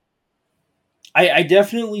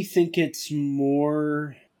definitely think it's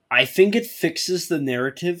more. I think it fixes the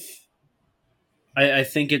narrative. I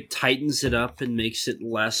think it tightens it up and makes it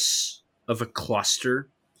less of a cluster.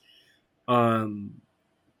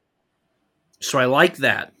 So I like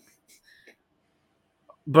that.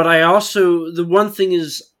 But I also, the one thing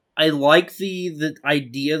is, I like the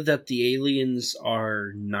idea that the aliens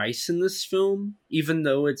are nice in this film, even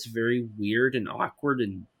though it's very weird and awkward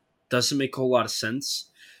and doesn't make a whole lot of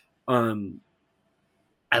sense. I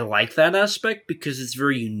like that aspect because it's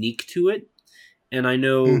very unique to it. And I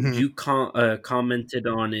know you commented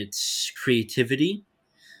on its creativity.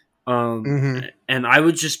 And I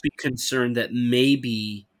would just be concerned that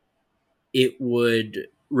maybe it would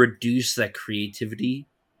reduce that creativity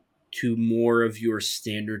to more of your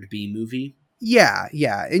standard B movie. Yeah.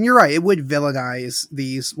 And you're right. It would villainize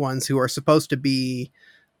these ones who are supposed to be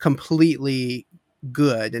completely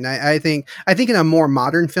good. And I think in a more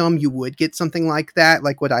modern film, you would get something like that,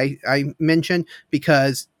 like what I mentioned,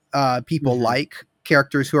 because people like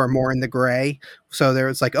characters who are more in the gray. So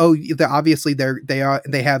there's like, obviously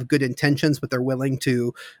they have good intentions, but they're willing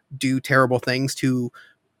to do terrible things to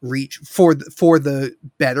reach for the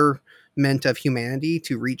betterment of humanity,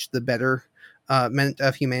 to reach the betterment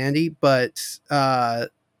of humanity. But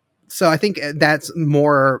so I think that's a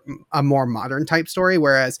more modern type story.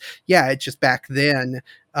 Whereas, it's just back then,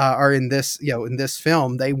 or in this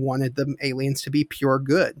film, they wanted the aliens to be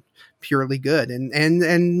purely good.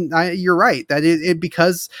 And you're right that it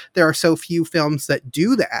because there are so few films that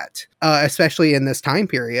do that, especially in this time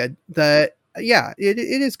period, that Yeah, it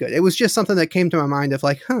is good. It was just something that came to my mind of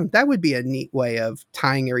like, that would be a neat way of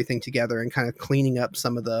tying everything together and kind of cleaning up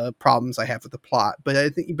some of the problems I have with the plot.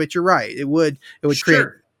 But but you're right. It would create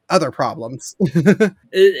Sure. other problems.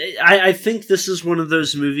 I think this is one of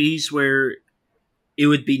those movies where it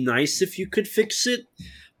would be nice if you could fix it,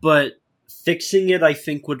 but fixing it, I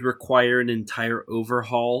think, would require an entire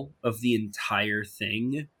overhaul of the entire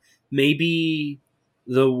thing. Maybe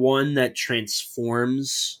the one that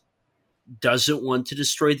transforms doesn't want to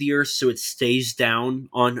destroy the Earth, so it stays down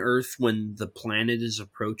on Earth when the planet is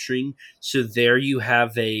approaching. So there you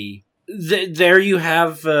have there you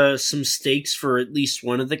have some stakes for at least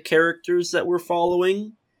one of the characters that we're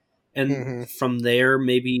following, and Hmm. from there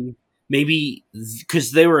maybe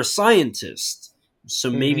because they were a scientist, so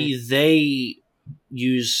Hmm. maybe they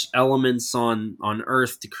use elements on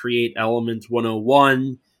Earth to create element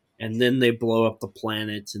 101, and then they blow up the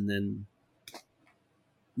planet, and then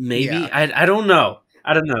Yeah, maybe I don't know.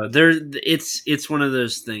 I don't know. There, it's one of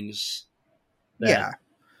those things that yeah.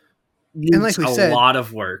 And needs like we a said, lot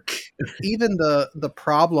of work. even the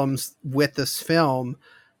problems with this film,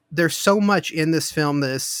 there's so much in this film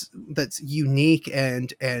that's unique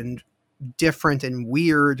and different and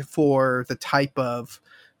weird for the type of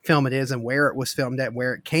film it is and where it was filmed at,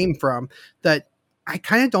 where it came from, that I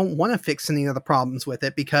kind of don't want to fix any of the problems with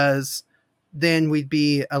it, because then we'd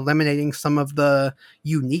be eliminating some of the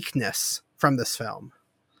uniqueness from this film.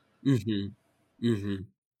 Mm-hmm. Mm-hmm.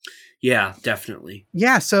 Yeah, definitely.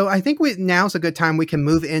 Yeah, so I think now's a good time we can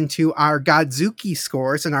move into our Godzuki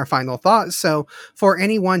scores and our final thoughts. So, for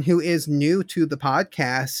anyone who is new to the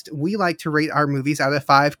podcast, we like to rate our movies out of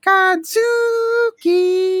 5 Godzukis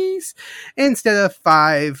instead of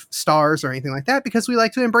 5 stars or anything like that, because we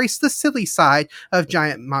like to embrace the silly side of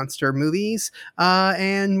giant monster movies.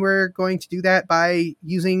 And we're going to do that by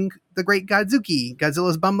using the great Godzuki,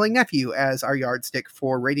 Godzilla's bumbling nephew, as our yardstick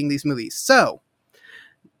for rating these movies. So,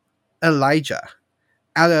 Elijah,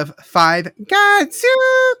 out of 5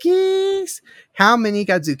 Godzukis, how many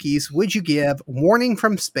Godzukis would you give Warning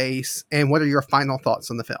from Space, and what are your final thoughts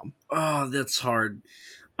on the film? Oh, that's hard.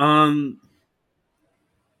 Um,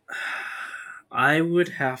 I would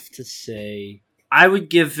have to say I would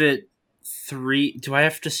give it 3. Do I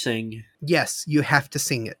have to sing? Yes, you have to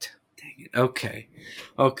sing it. Dang it. Okay.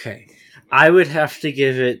 Okay. I would have to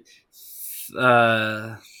give it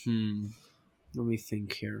uh let me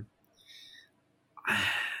think here.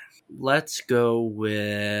 Let's go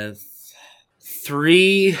with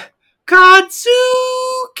 3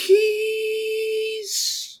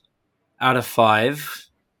 Godzukis out of 5.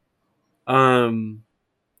 Um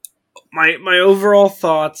my overall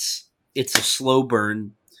thoughts, it's a slow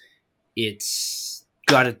burn. It's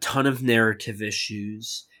got a ton of narrative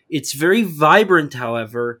issues. It's very vibrant,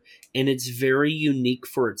 however, and it's very unique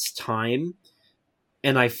for its time.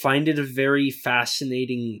 And I find it a very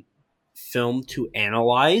fascinating film to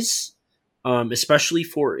analyze, especially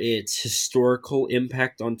for its historical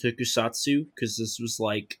impact on tokusatsu, because this was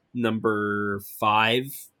like number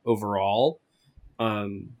 5 overall.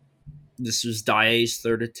 Um, this was Daiei's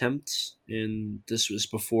third attempt, and this was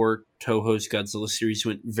before Toho's Godzilla series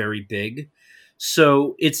went very big.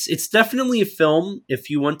 So it's definitely a film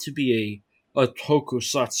if you want to be a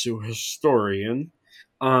tokusatsu historian.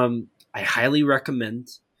 I highly recommend.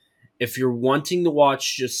 If you're wanting to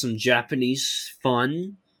watch just some Japanese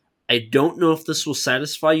fun, I don't know if this will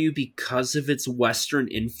satisfy you because of its Western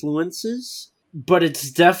influences, but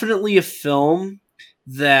it's definitely a film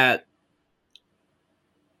that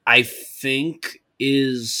I think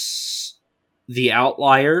is the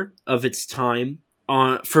outlier of its time,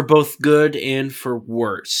 for both good and for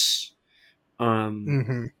worse.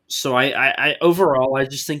 Mm-hmm. So I overall, I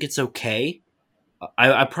just think it's okay.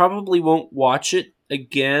 I probably won't watch it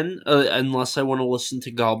again unless I want to listen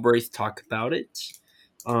to Galbraith talk about it.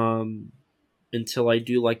 Um, until I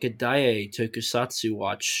do like a Daiei Tokusatsu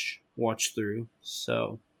watch through.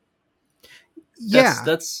 So Yeah,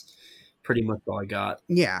 that's pretty much all I got.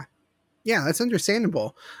 yeah. Yeah, that's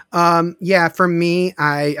understandable. Yeah, for me,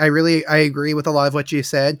 I really I agree with a lot of what you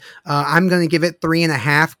said. I'm going to give it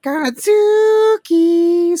 3.5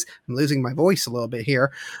 Godzukis. I'm losing my voice a little bit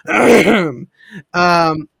here.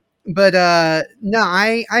 But no,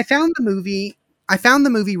 I found the movie. I found the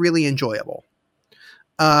movie really enjoyable.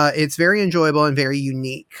 It's very enjoyable and very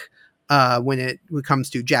unique when it comes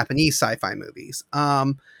to Japanese sci-fi movies.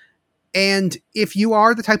 And if you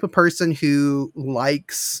are the type of person who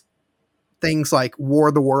likes things like War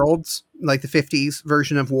of the Worlds, like the 50s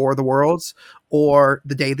version of War of the Worlds, or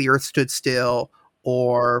The Day the Earth Stood Still,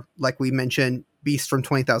 or like we mentioned, Beast from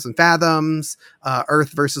 20,000 Fathoms,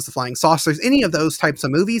 Earth versus the Flying Saucers, any of those types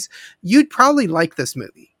of movies, you'd probably like this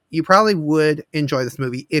movie. You probably would enjoy this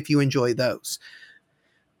movie if you enjoy those.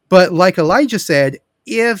 But like Elijah said,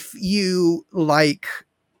 if you like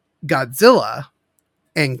Godzilla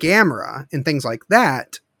and Gamera and things like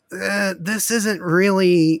that, this isn't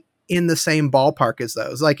really in the same ballpark as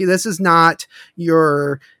those. Like, this is not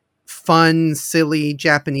your fun, silly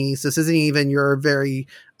Japanese. This isn't even your very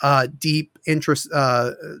deep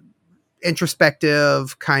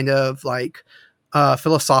introspective kind of like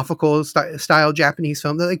philosophical style Japanese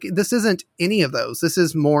film. Like, this isn't any of those. This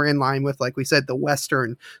is more in line with, like we said, the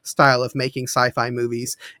Western style of making sci-fi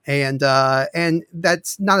movies, and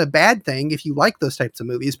that's not a bad thing if you like those types of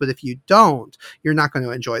movies. But if you don't, you're not going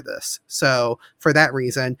to enjoy this. So for that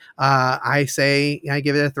reason, I say I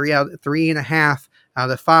give it a 3.5 out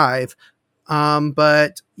of 5.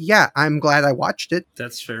 But yeah, I'm glad I watched it.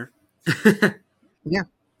 That's fair. Yeah.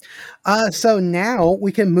 So now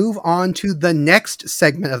we can move on to the next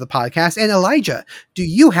segment of the podcast. And Elijah, do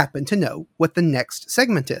you happen to know what the next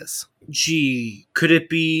segment is? Gee, could it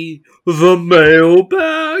be the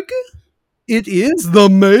mailbag? It is the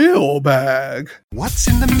mailbag. What's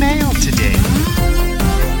in the mail today?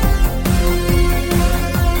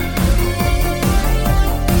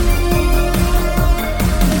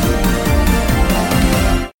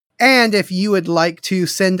 And if you would like to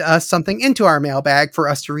send us something into our mailbag for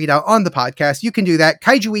us to read out on the podcast, you can do that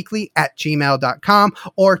kaijuweekly@gmail.com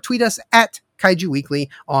or tweet us at kaijuweekly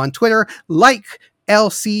on Twitter, like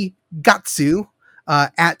LC Gatsu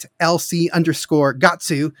at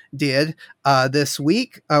LC_Gatsu did this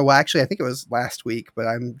week. Well, actually, I think it was last week, but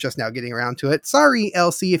I'm just now getting around to it. Sorry,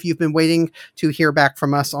 LC, if you've been waiting to hear back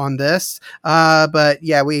from us on this. But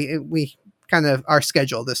yeah, we kind of, our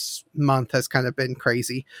schedule this month has kind of been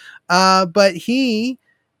crazy. But he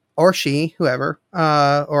or she, whoever,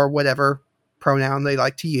 or whatever pronoun they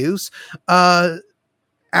like to use,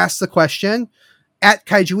 asked the question at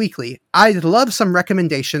Kaiju Weekly. I'd love some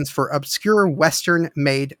recommendations for obscure Western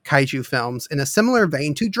made kaiju films in a similar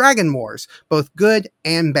vein to Dragon Wars, both good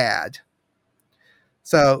and bad.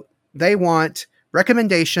 So they want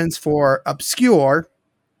recommendations for obscure.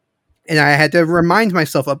 And I had to remind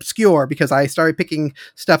myself obscure because I started picking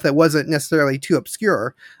stuff that wasn't necessarily too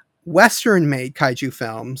obscure. Western-made kaiju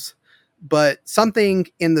films, but something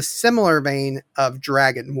in the similar vein of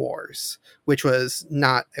Dragon Wars, which was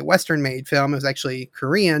not a Western-made film. It was actually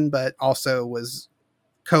Korean, but also was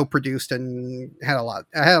co-produced and had a lot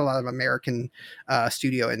of American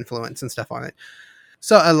studio influence and stuff on it.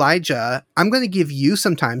 So, Elijah, I'm going to give you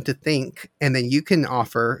some time to think, and then you can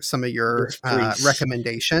offer some of your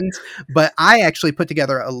recommendations. But I actually put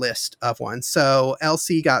together a list of ones. So,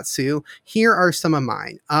 LC Gatsu, here are some of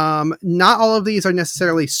mine. Not all of these are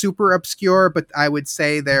necessarily super obscure, but I would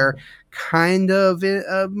say they're kind of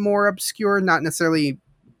more obscure, not necessarily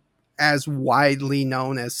as widely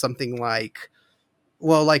known as something like,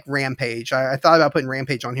 well, like Rampage. I thought about putting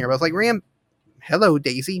Rampage on here, but I was like, hello,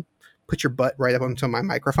 Daisy. Put your butt right up onto my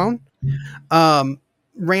microphone.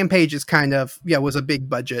 Rampage is kind of, was a big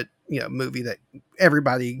budget, movie that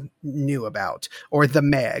everybody knew about, or The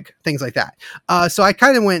Meg, things like that. So I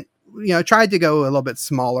kind of went, tried to go a little bit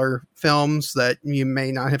smaller films that you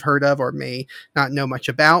may not have heard of or may not know much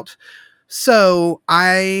about. So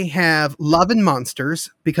I have Love and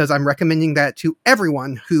Monsters, because I'm recommending that to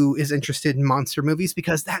everyone who is interested in monster movies,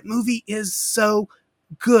 because that movie is so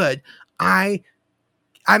good. I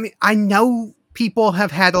mean, I know people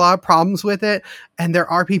have had a lot of problems with it, and there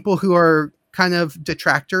are people who are kind of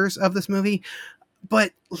detractors of this movie,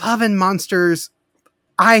 but Love and Monsters,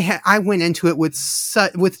 I went into it with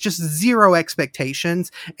just zero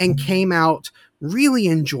expectations and came out really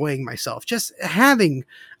enjoying myself, just having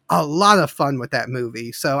a lot of fun with that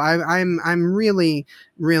movie. So I'm really,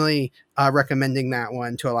 really recommending that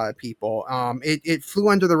one to a lot of people. It flew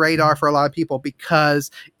under the radar for a lot of people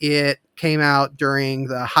because it came out during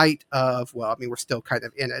the height of, well, I mean, we're still kind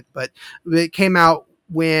of in it, but it came out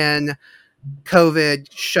when COVID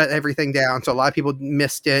shut everything down. So a lot of people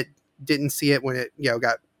missed it, didn't see it when it,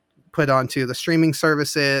 got put onto the streaming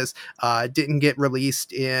services, didn't get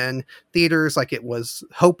released in theaters like it was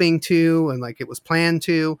hoping to and like it was planned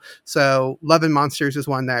to. So Love and Monsters is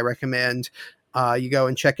one that I recommend you go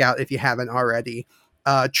and check out if you haven't already.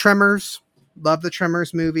 Tremors, love the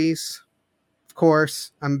Tremors movies. Of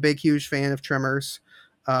course, I'm a big, huge fan of Tremors.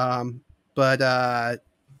 But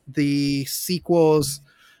the sequels,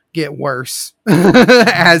 get worse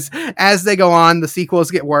as they go on. The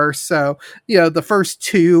sequels get worse. So the first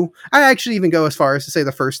two, I actually even go as far as to say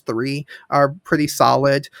the first three are pretty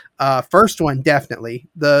solid. First one definitely.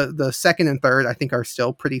 The second and third I think are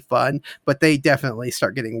still pretty fun, but they definitely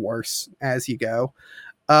start getting worse as you go.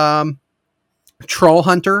 Troll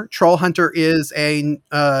Hunter is a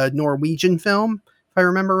Norwegian film, if I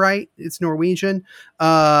remember right. It's Norwegian.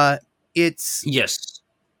 It's Yes.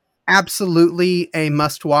 Absolutely a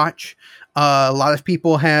must watch. A lot of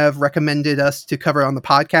people have recommended us to cover it on the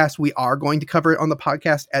podcast. We are going to cover it on the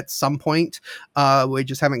podcast at some point. We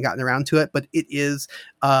just haven't gotten around to it, but it is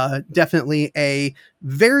definitely a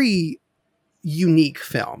very unique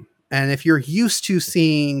film. And if you're used to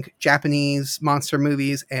seeing Japanese monster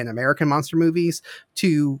movies and American monster movies,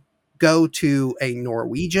 to go to a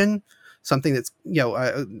Norwegian, something that's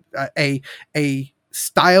a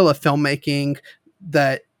style of filmmaking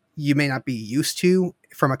that you may not be used to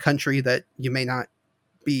from a country that you may not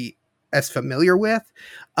be as familiar with,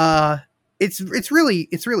 it's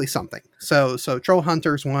really something. So Troll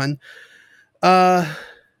Hunter's one.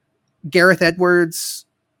 Gareth Edwards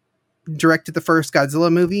directed the first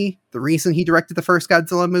Godzilla movie. The reason he directed the first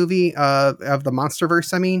Godzilla movie of the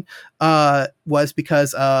MonsterVerse, was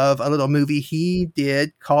because of a little movie he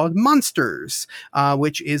did called Monsters,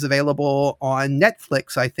 which is available on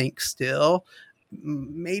Netflix, I think, still.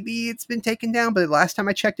 Maybe it's been taken down, but last time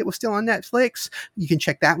I checked, it was still on Netflix. You can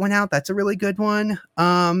check that one out. That's a really good one.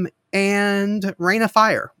 And Reign of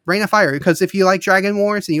Fire, because if you like Dragon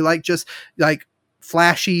Wars and you like just like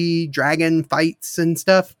flashy dragon fights and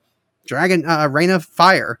stuff, Reign of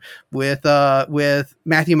Fire with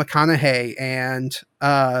Matthew McConaughey and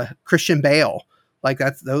Christian Bale, like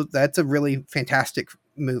that's a really fantastic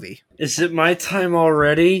movie. Is it my time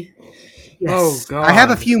already? Yes. Oh God! I have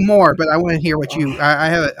a few more, but I want to hear what you.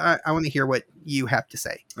 I want to hear what you have to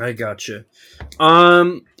say. I gotcha.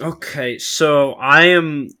 Okay, so I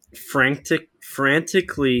am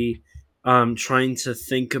frantically trying to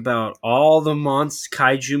think about all the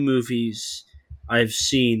kaiju movies I've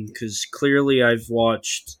seen, because clearly I've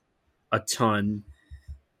watched a ton.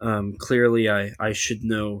 Clearly I should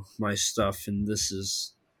know my stuff, and this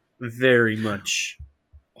is very much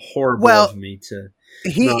horrible of me to.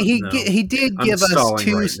 He did give us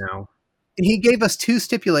two. Right now. He gave us two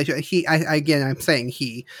stipulations. I'm saying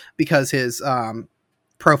he, because his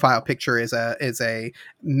profile picture is a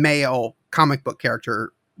male comic book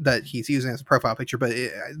character that he's using as a profile picture, but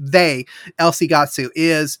LC Gatsu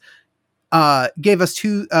gave us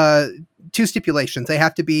two stipulations. They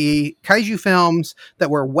have to be kaiju films that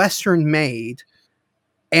were Western made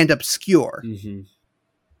and obscure. Mm-hmm.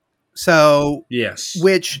 So yes,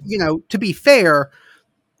 which, to be fair,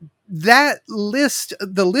 the list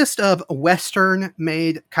of Western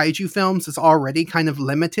made kaiju films is already kind of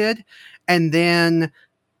limited, and then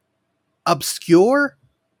obscure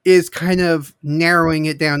is kind of narrowing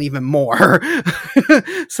it down even more.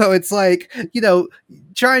 So it's like,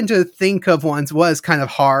 trying to think of ones was kind of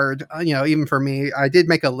hard, even for me. I did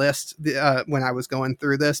make a list when I was going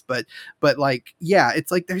through this, but like, yeah, it's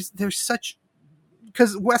like there's such,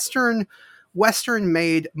 because Western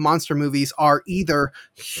made monster movies are either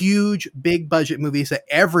huge, big budget movies that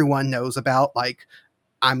everyone knows about, like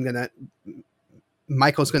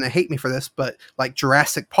Michael's gonna hate me for this, but like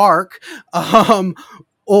Jurassic Park,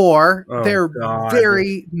 or they're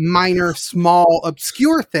very minor, small,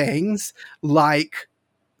 obscure things like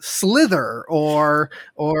Slither or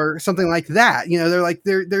something like that. They're like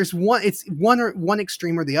there's one, it's one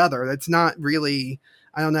extreme or the other. That's not really,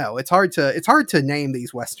 I don't know. It's hard to name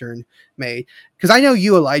these Western made, because I know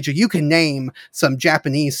you, Elijah, you can name some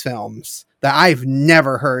Japanese films that I've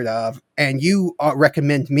never heard of, and you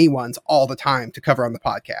recommend me ones all the time to cover on the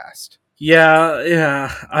podcast.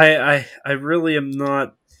 Yeah. I really am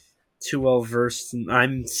not too well versed, and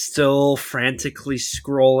I'm still frantically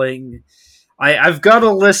scrolling. I've got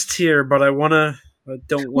a list here, but I don't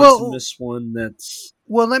want to miss one that's.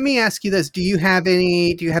 Well, let me ask you this: Do you have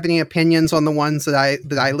any opinions on the ones that I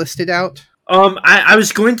listed out? I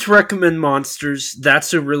was going to recommend Monsters.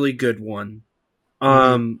 That's a really good one.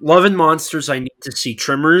 Love and Monsters. I need to see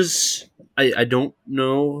Tremors. I don't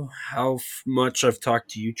know how much I've talked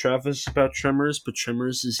to you, Travis, about Tremors, but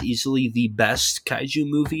Tremors is easily the best kaiju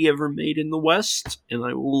movie ever made in the West, and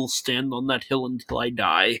I will stand on that hill until I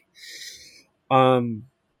die.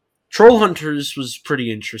 Troll Hunters was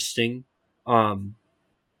pretty interesting. You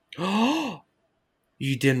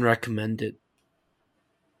didn't recommend it.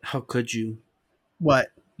 How could you? What?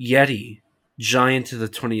 Yeti, Giant of the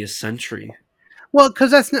 20th Century. Well,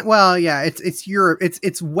 because that's not well, yeah. It's Europe.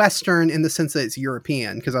 It's Western in the sense that it's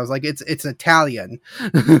European. Because I was like, it's Italian.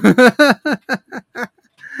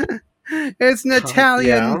 It's an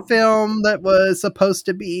Italian Yeah. film that was supposed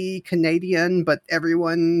to be Canadian, but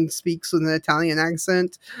everyone speaks with an Italian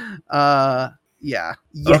accent. Yeah,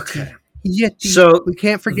 Okay. Yeti. So We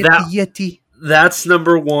can't forget the that Yeti. that's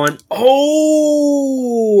number one.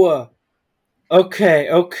 Oh.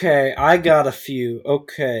 Okay. I got a few.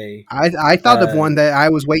 Okay. I thought of Uh, one that I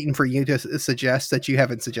was waiting for you to suggest that you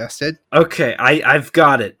haven't suggested. okay. I've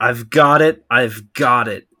got it. I've got it.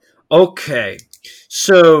 Okay.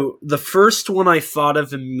 So the first one I thought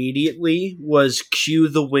of immediately was Q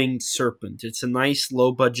the Winged Serpent. It's a nice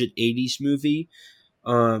low budget 80s movie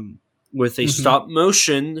with a Mhm. stop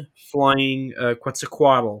motion flying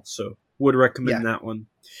Quetzalcoatl. So would recommend Yeah. that one.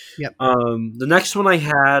 Yep. The next one I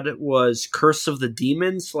had was Curse of the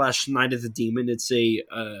Demon / Night of the Demon. It's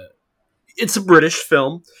a British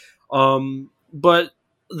film, but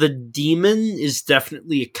the demon is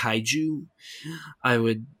definitely a kaiju.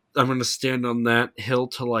 I'm going to stand on that hill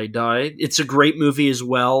till I die. It's a great movie as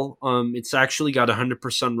well. It's actually got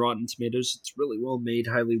 100% Rotten Tomatoes. It's really well made.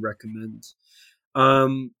 Highly recommend.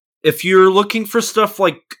 If you're looking for stuff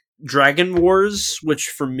like Dragon Wars, which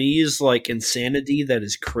for me is like insanity that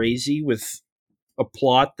is crazy with a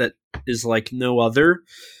plot that is like no other.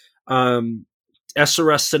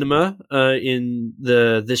 SRS Cinema in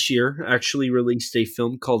this year actually released a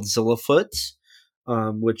film called Zillafoot,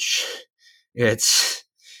 which it's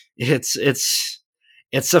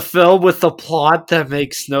it's a film with a plot that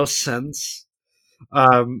makes no sense.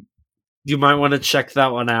 You might want to check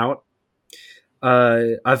that one out.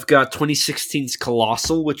 I've got 2016's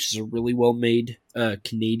Colossal, which is a really well made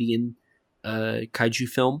Canadian kaiju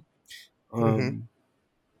film. Mhm.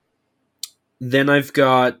 Then I've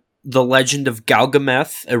got The Legend of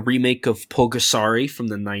Galgameth, a remake of Pulgasari from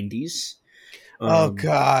the 90s. Oh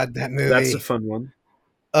God, that movie. That's a fun one.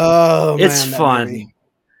 Oh man, It's that fun. movie.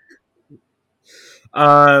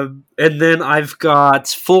 And then I've got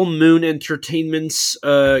Full Moon Entertainment's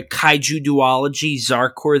Kaiju Duology,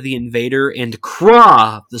 Zarkor the Invader, and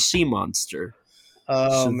Kra the Sea Monster.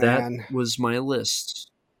 Oh So that man. was my list.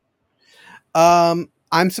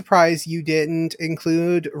 I'm surprised you didn't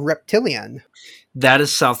include Reptilian. That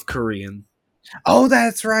is South Korean. Oh,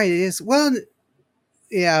 that's right. It is. Well,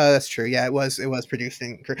 yeah, that's true. Yeah, it was produced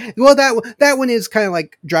in Korea. Well, that one is kind of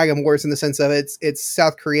like Dragon Wars in the sense of it's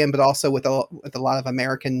South Korean, but also with a lot of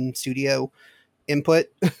American studio input.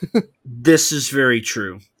 This is very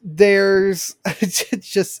true. There's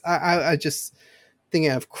just I just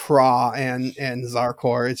thinking of Kra and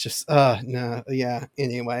Zarkor. It's just no, yeah.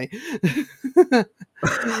 Anyway.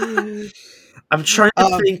 I'm trying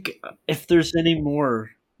to think if there's any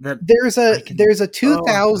more that there's a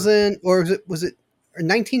 2000 Oh. or was it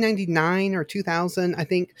 1999 or 2000 I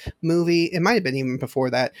think movie. It might have been even before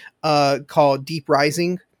that. Called Deep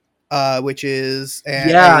Rising, which is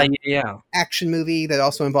Yeah. action movie that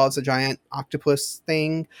also involves a giant octopus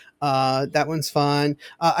thing. That one's fun.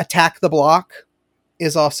 Attack the Block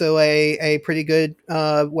is also a pretty good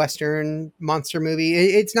Western monster movie.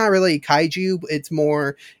 It's not really kaiju, it's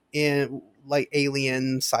more in like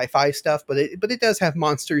alien sci-fi stuff, but it does have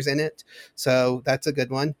monsters in it, so that's a good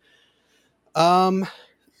one.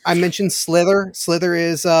 I mentioned Slither. Slither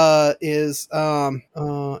is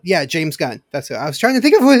James Gunn. That's it. I was trying to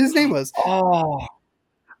think of what his name was. Oh,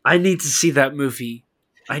 I need to see that movie.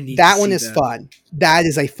 That one is fun. That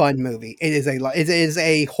is a fun movie. It is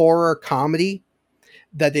a horror comedy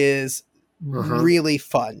that is really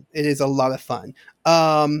fun. It is a lot of fun.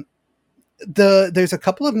 There's a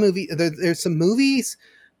couple of movies. There's some movies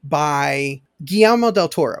by Guillermo del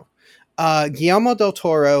Toro. Guillermo del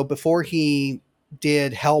Toro, before he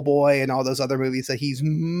did Hellboy and all those other movies that he's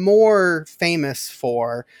more famous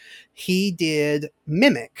for, he did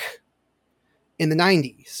Mimic in the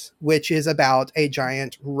 90s, which is about a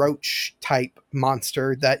giant roach type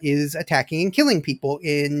monster that is attacking and killing people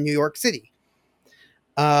in New York City.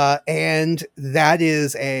 And that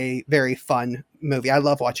is a very fun movie. I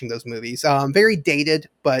love watching those movies. Very dated,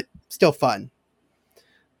 but still fun.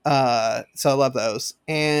 So I love those.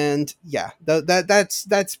 And yeah,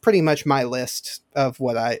 that's pretty much my list of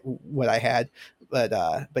what I had.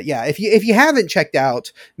 But yeah, if you haven't checked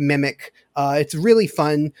out Mimic, it's really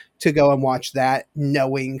fun to go and watch that,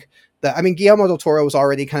 knowing that, I mean, Guillermo del Toro was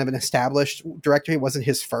already kind of an established director. It wasn't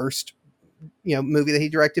his first, movie that he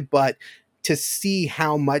directed, but to see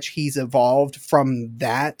how much he's evolved from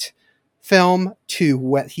that film to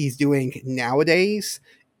what he's doing nowadays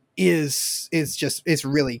is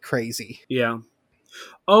really crazy. Yeah.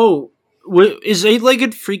 Oh, is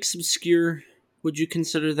Eight-Legged Freaks obscure? Would you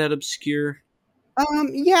consider that obscure?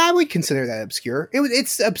 Yeah, I would consider that obscure.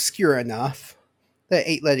 It's obscure enough.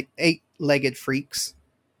 The eight-legged freaks.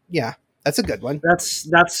 Yeah, that's a good one. That's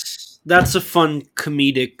a fun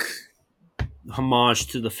comedic homage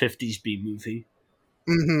to the '50s B movie.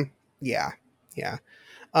 Mm-hmm. Yeah, yeah.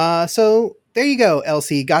 So there you go,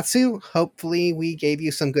 LC Gatsu. Hopefully, we gave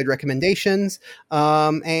you some good recommendations.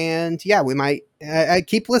 And yeah, we might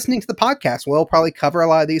keep listening to the podcast. We'll probably cover a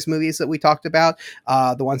lot of these movies that we talked about,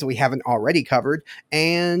 the ones that we haven't already covered,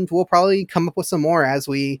 and we'll probably come up with some more as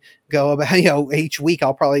we go about. Each week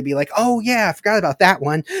I'll probably be like, "Oh yeah, I forgot about that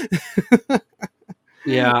one."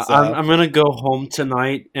 Yeah, So- I'm gonna go home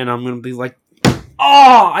tonight and I'm gonna be like,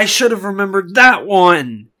 oh, I should have remembered that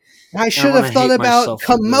one. I should wanna have thought hate about myself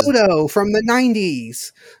for Komodo from the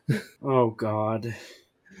 90s. Oh God,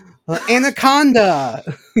 Anaconda.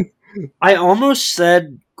 I almost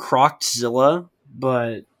said Croczilla,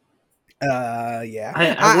 but Yeah.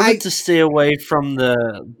 I wanted to stay away from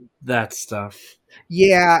that stuff.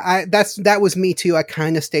 Yeah, that was me too. I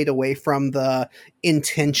kind of stayed away from the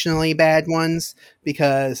intentionally bad ones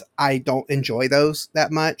because I don't enjoy those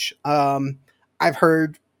that much. I've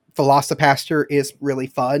heard Velocipaster is really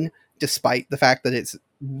fun, despite the fact that it's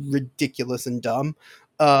ridiculous and dumb.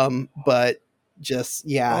 But just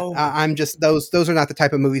Oh. I'm just those are not the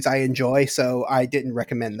type of movies I enjoy, so I didn't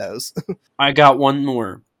recommend those. I got one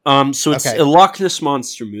more. So it's Okay. a Loch Ness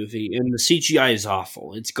Monster movie, and the CGI is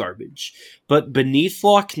awful. It's garbage. But Beneath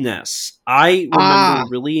Loch Ness, I remember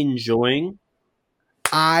really enjoying.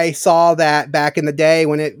 I saw that back in the day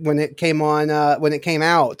when it came on when it came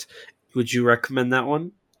out. Would you recommend that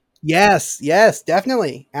one? Yes,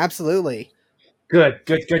 definitely, absolutely. Good.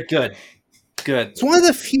 It's one of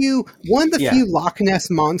the few few Loch Ness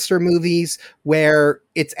monster movies where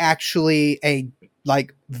it's actually a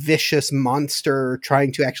vicious monster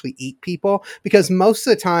trying to actually eat people, because most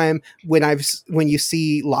of the time when you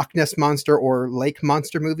see Loch Ness monster or lake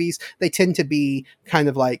monster movies, they tend to be kind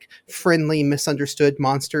of like friendly, misunderstood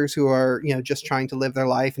monsters who are just trying to live their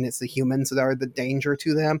life, and it's the humans that are the danger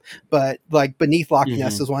to them. But Beneath Loch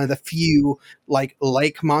Ness is one of the few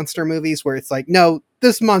lake monster movies where it's like, no,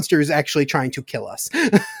 this monster is actually trying to kill us.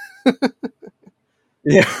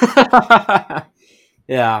 Yeah.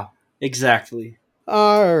 Yeah, exactly.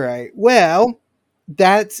 All right. Well,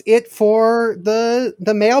 that's it for the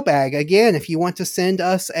mailbag. Again, if you want to send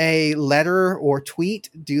us a letter or tweet,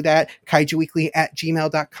 do that,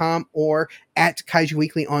 kaijuweekly@gmail.com or at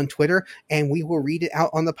kaijuweekly on Twitter, and we will read it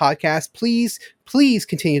out on the podcast. Please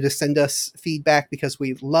continue to send us feedback, because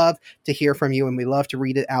we love to hear from you and we love to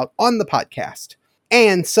read it out on the podcast.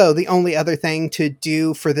 And so the only other thing to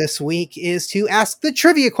do for this week is to ask the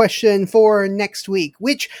trivia question for next week,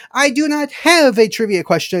 which I do not have a trivia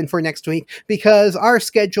question for next week because our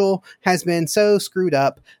schedule has been so screwed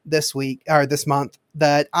up this week or this month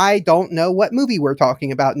that I don't know what movie we're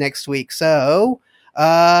talking about next week. So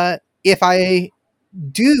if I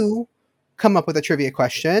do come up with a trivia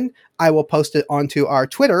question, I will post it onto our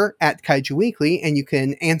Twitter at Kaiju Weekly, and you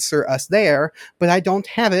can answer us there, but I don't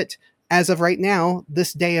have it as of right now,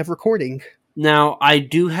 this day of recording. Now, I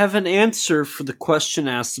do have an answer for the question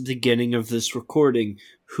asked at the beginning of this recording.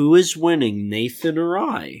 Who is winning, Nathan or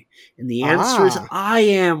I? And the answer is I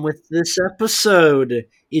am with this episode.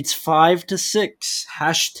 It's 5-6.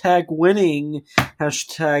 Hashtag winning.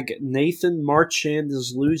 Hashtag Nathan Marchand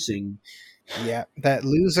is losing. Yeah, that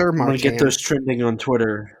loser Marchand. I'm going to get those trending on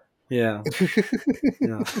Twitter. Yeah.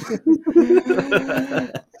 Yeah.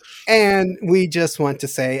 And we just want to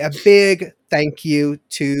say a big thank you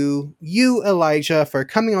to you, Elijah, for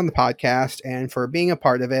coming on the podcast and for being a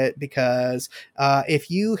part of it, because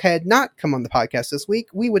if you had not come on the podcast this week,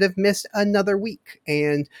 we would have missed another week.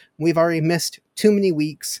 And we've already missed too many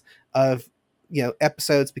weeks of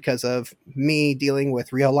episodes because of me dealing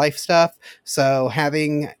with real life stuff. So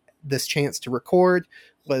having this chance to record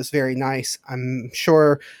was very nice. I'm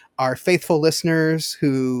sure our faithful listeners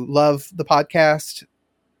who love the podcast,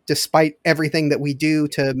 despite everything that we do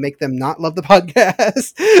to make them not love the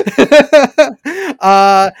podcast,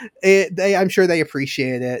 I'm sure they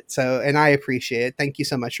appreciate it. So, and I appreciate it. Thank you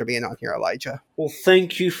so much for being on here, Elijah. Well,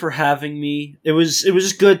 thank you for having me. It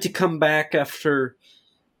was good to come back after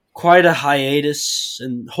quite a hiatus,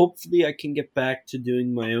 and hopefully I can get back to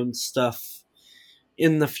doing my own stuff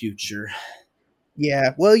in the future.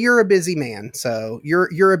 Yeah, well, you're a busy man, so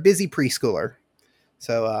you're a busy preschooler.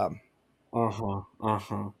 So,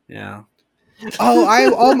 yeah. I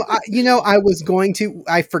was going to,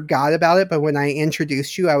 I forgot about it, but when I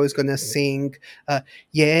introduced you, I was going to sing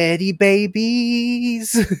Yeti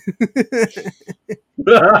Babies.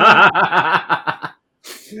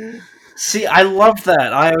 See, I love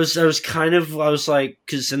that. I was like,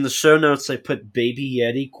 because in the show notes I put Baby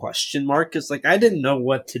Yeti question mark, because like I didn't know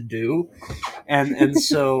what to do, and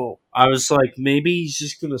so I was like, maybe he's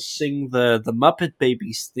just gonna sing the Muppet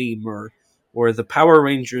Babies theme or the Power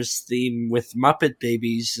Rangers theme with Muppet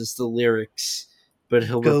Babies as the lyrics, but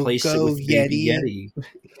he'll Go, replace it go, with Baby Yeti. Yeti.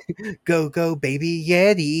 Go, go, baby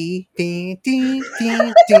Yeti. Ding, ding,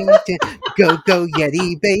 ding, ding, ding. Go, go,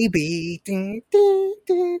 Yeti, baby. Ding, ding,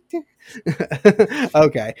 ding, ding.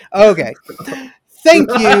 Okay. Thank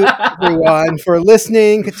you, everyone, for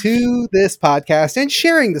listening to this podcast and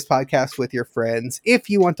sharing this podcast with your friends. If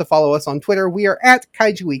you want to follow us on Twitter, we are at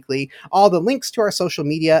Kaiju Weekly. All the links to our social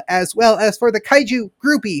media, as well as for the Kaiju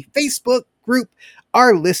Groupie Facebook group,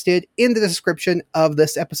 are listed in the description of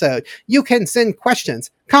this episode. You can send questions,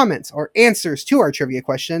 comments, or answers to our trivia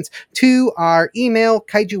questions to our email,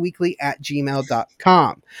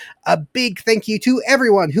 kaijuweekly@gmail.com. A big thank you to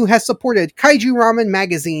everyone who has supported Kaiju Ramen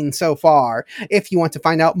Magazine so far. If you want to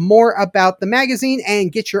find out more about the magazine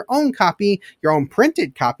and get your own copy, your own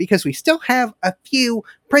printed copy, because we still have a few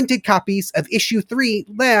printed copies of issue 3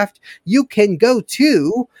 left, you can go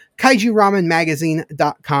to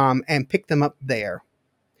kaijuramenmagazine.com and pick them up there.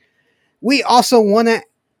 We also want to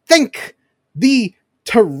thank the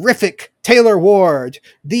terrific Taylor Ward,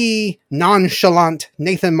 the nonchalant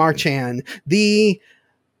Nathan Marchand, the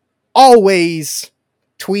always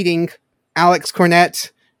tweeting Alex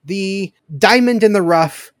Cornett, the diamond in the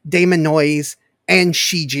rough Damon Noyes, and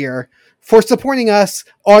Shijir for supporting us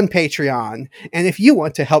on Patreon. And if you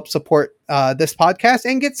want to help support this podcast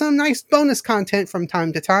and get some nice bonus content from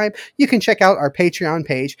time to time, you can check out our Patreon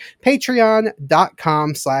page,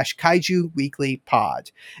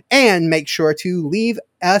 patreon.com/kaijuweeklypod. And make sure to leave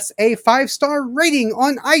us a 5-star rating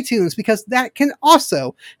on iTunes, because that can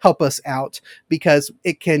also help us out, because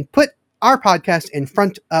it can put our podcast in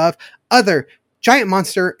front of other Giant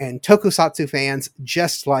Monster and Tokusatsu fans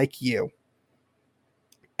just like you.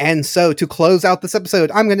 And so to close out this episode,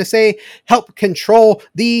 I'm going to say, help control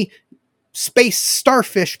the space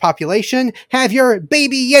starfish population. Have your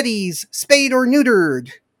baby Yetis spayed or neutered.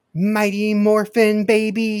 Mighty Morphin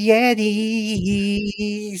Baby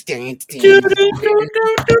Yetis.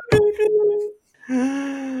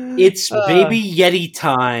 It's Baby Yeti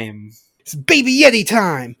time. It's Baby Yeti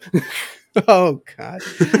time. Oh, God.